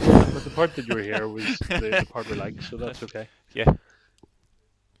here. But the part that you were here was the part we like, so that's okay. Yeah.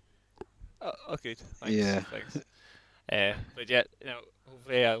 Oh, good. Thanks. Yeah. Thanks. But yeah,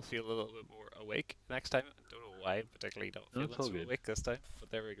 hopefully I'll feel a little bit more awake next time. I don't know why I'm particularly not No, feeling it's all so good. awake this time, but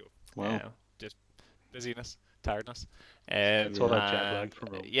there we go. Wow. Just busyness, tiredness. It's all that jet And lag from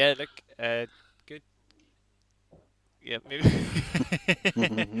Rome. yeah, look, good. Yeah, maybe.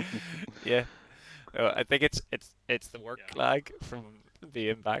 Yeah. I think it's the work Yeah. lag from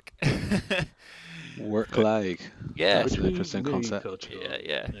being back. Work But lag. yeah, That's Which an we interesting maybe concept. touched yeah, on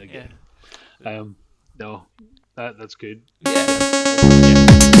yeah, yeah. again. No, that's good. Yeah. Yeah.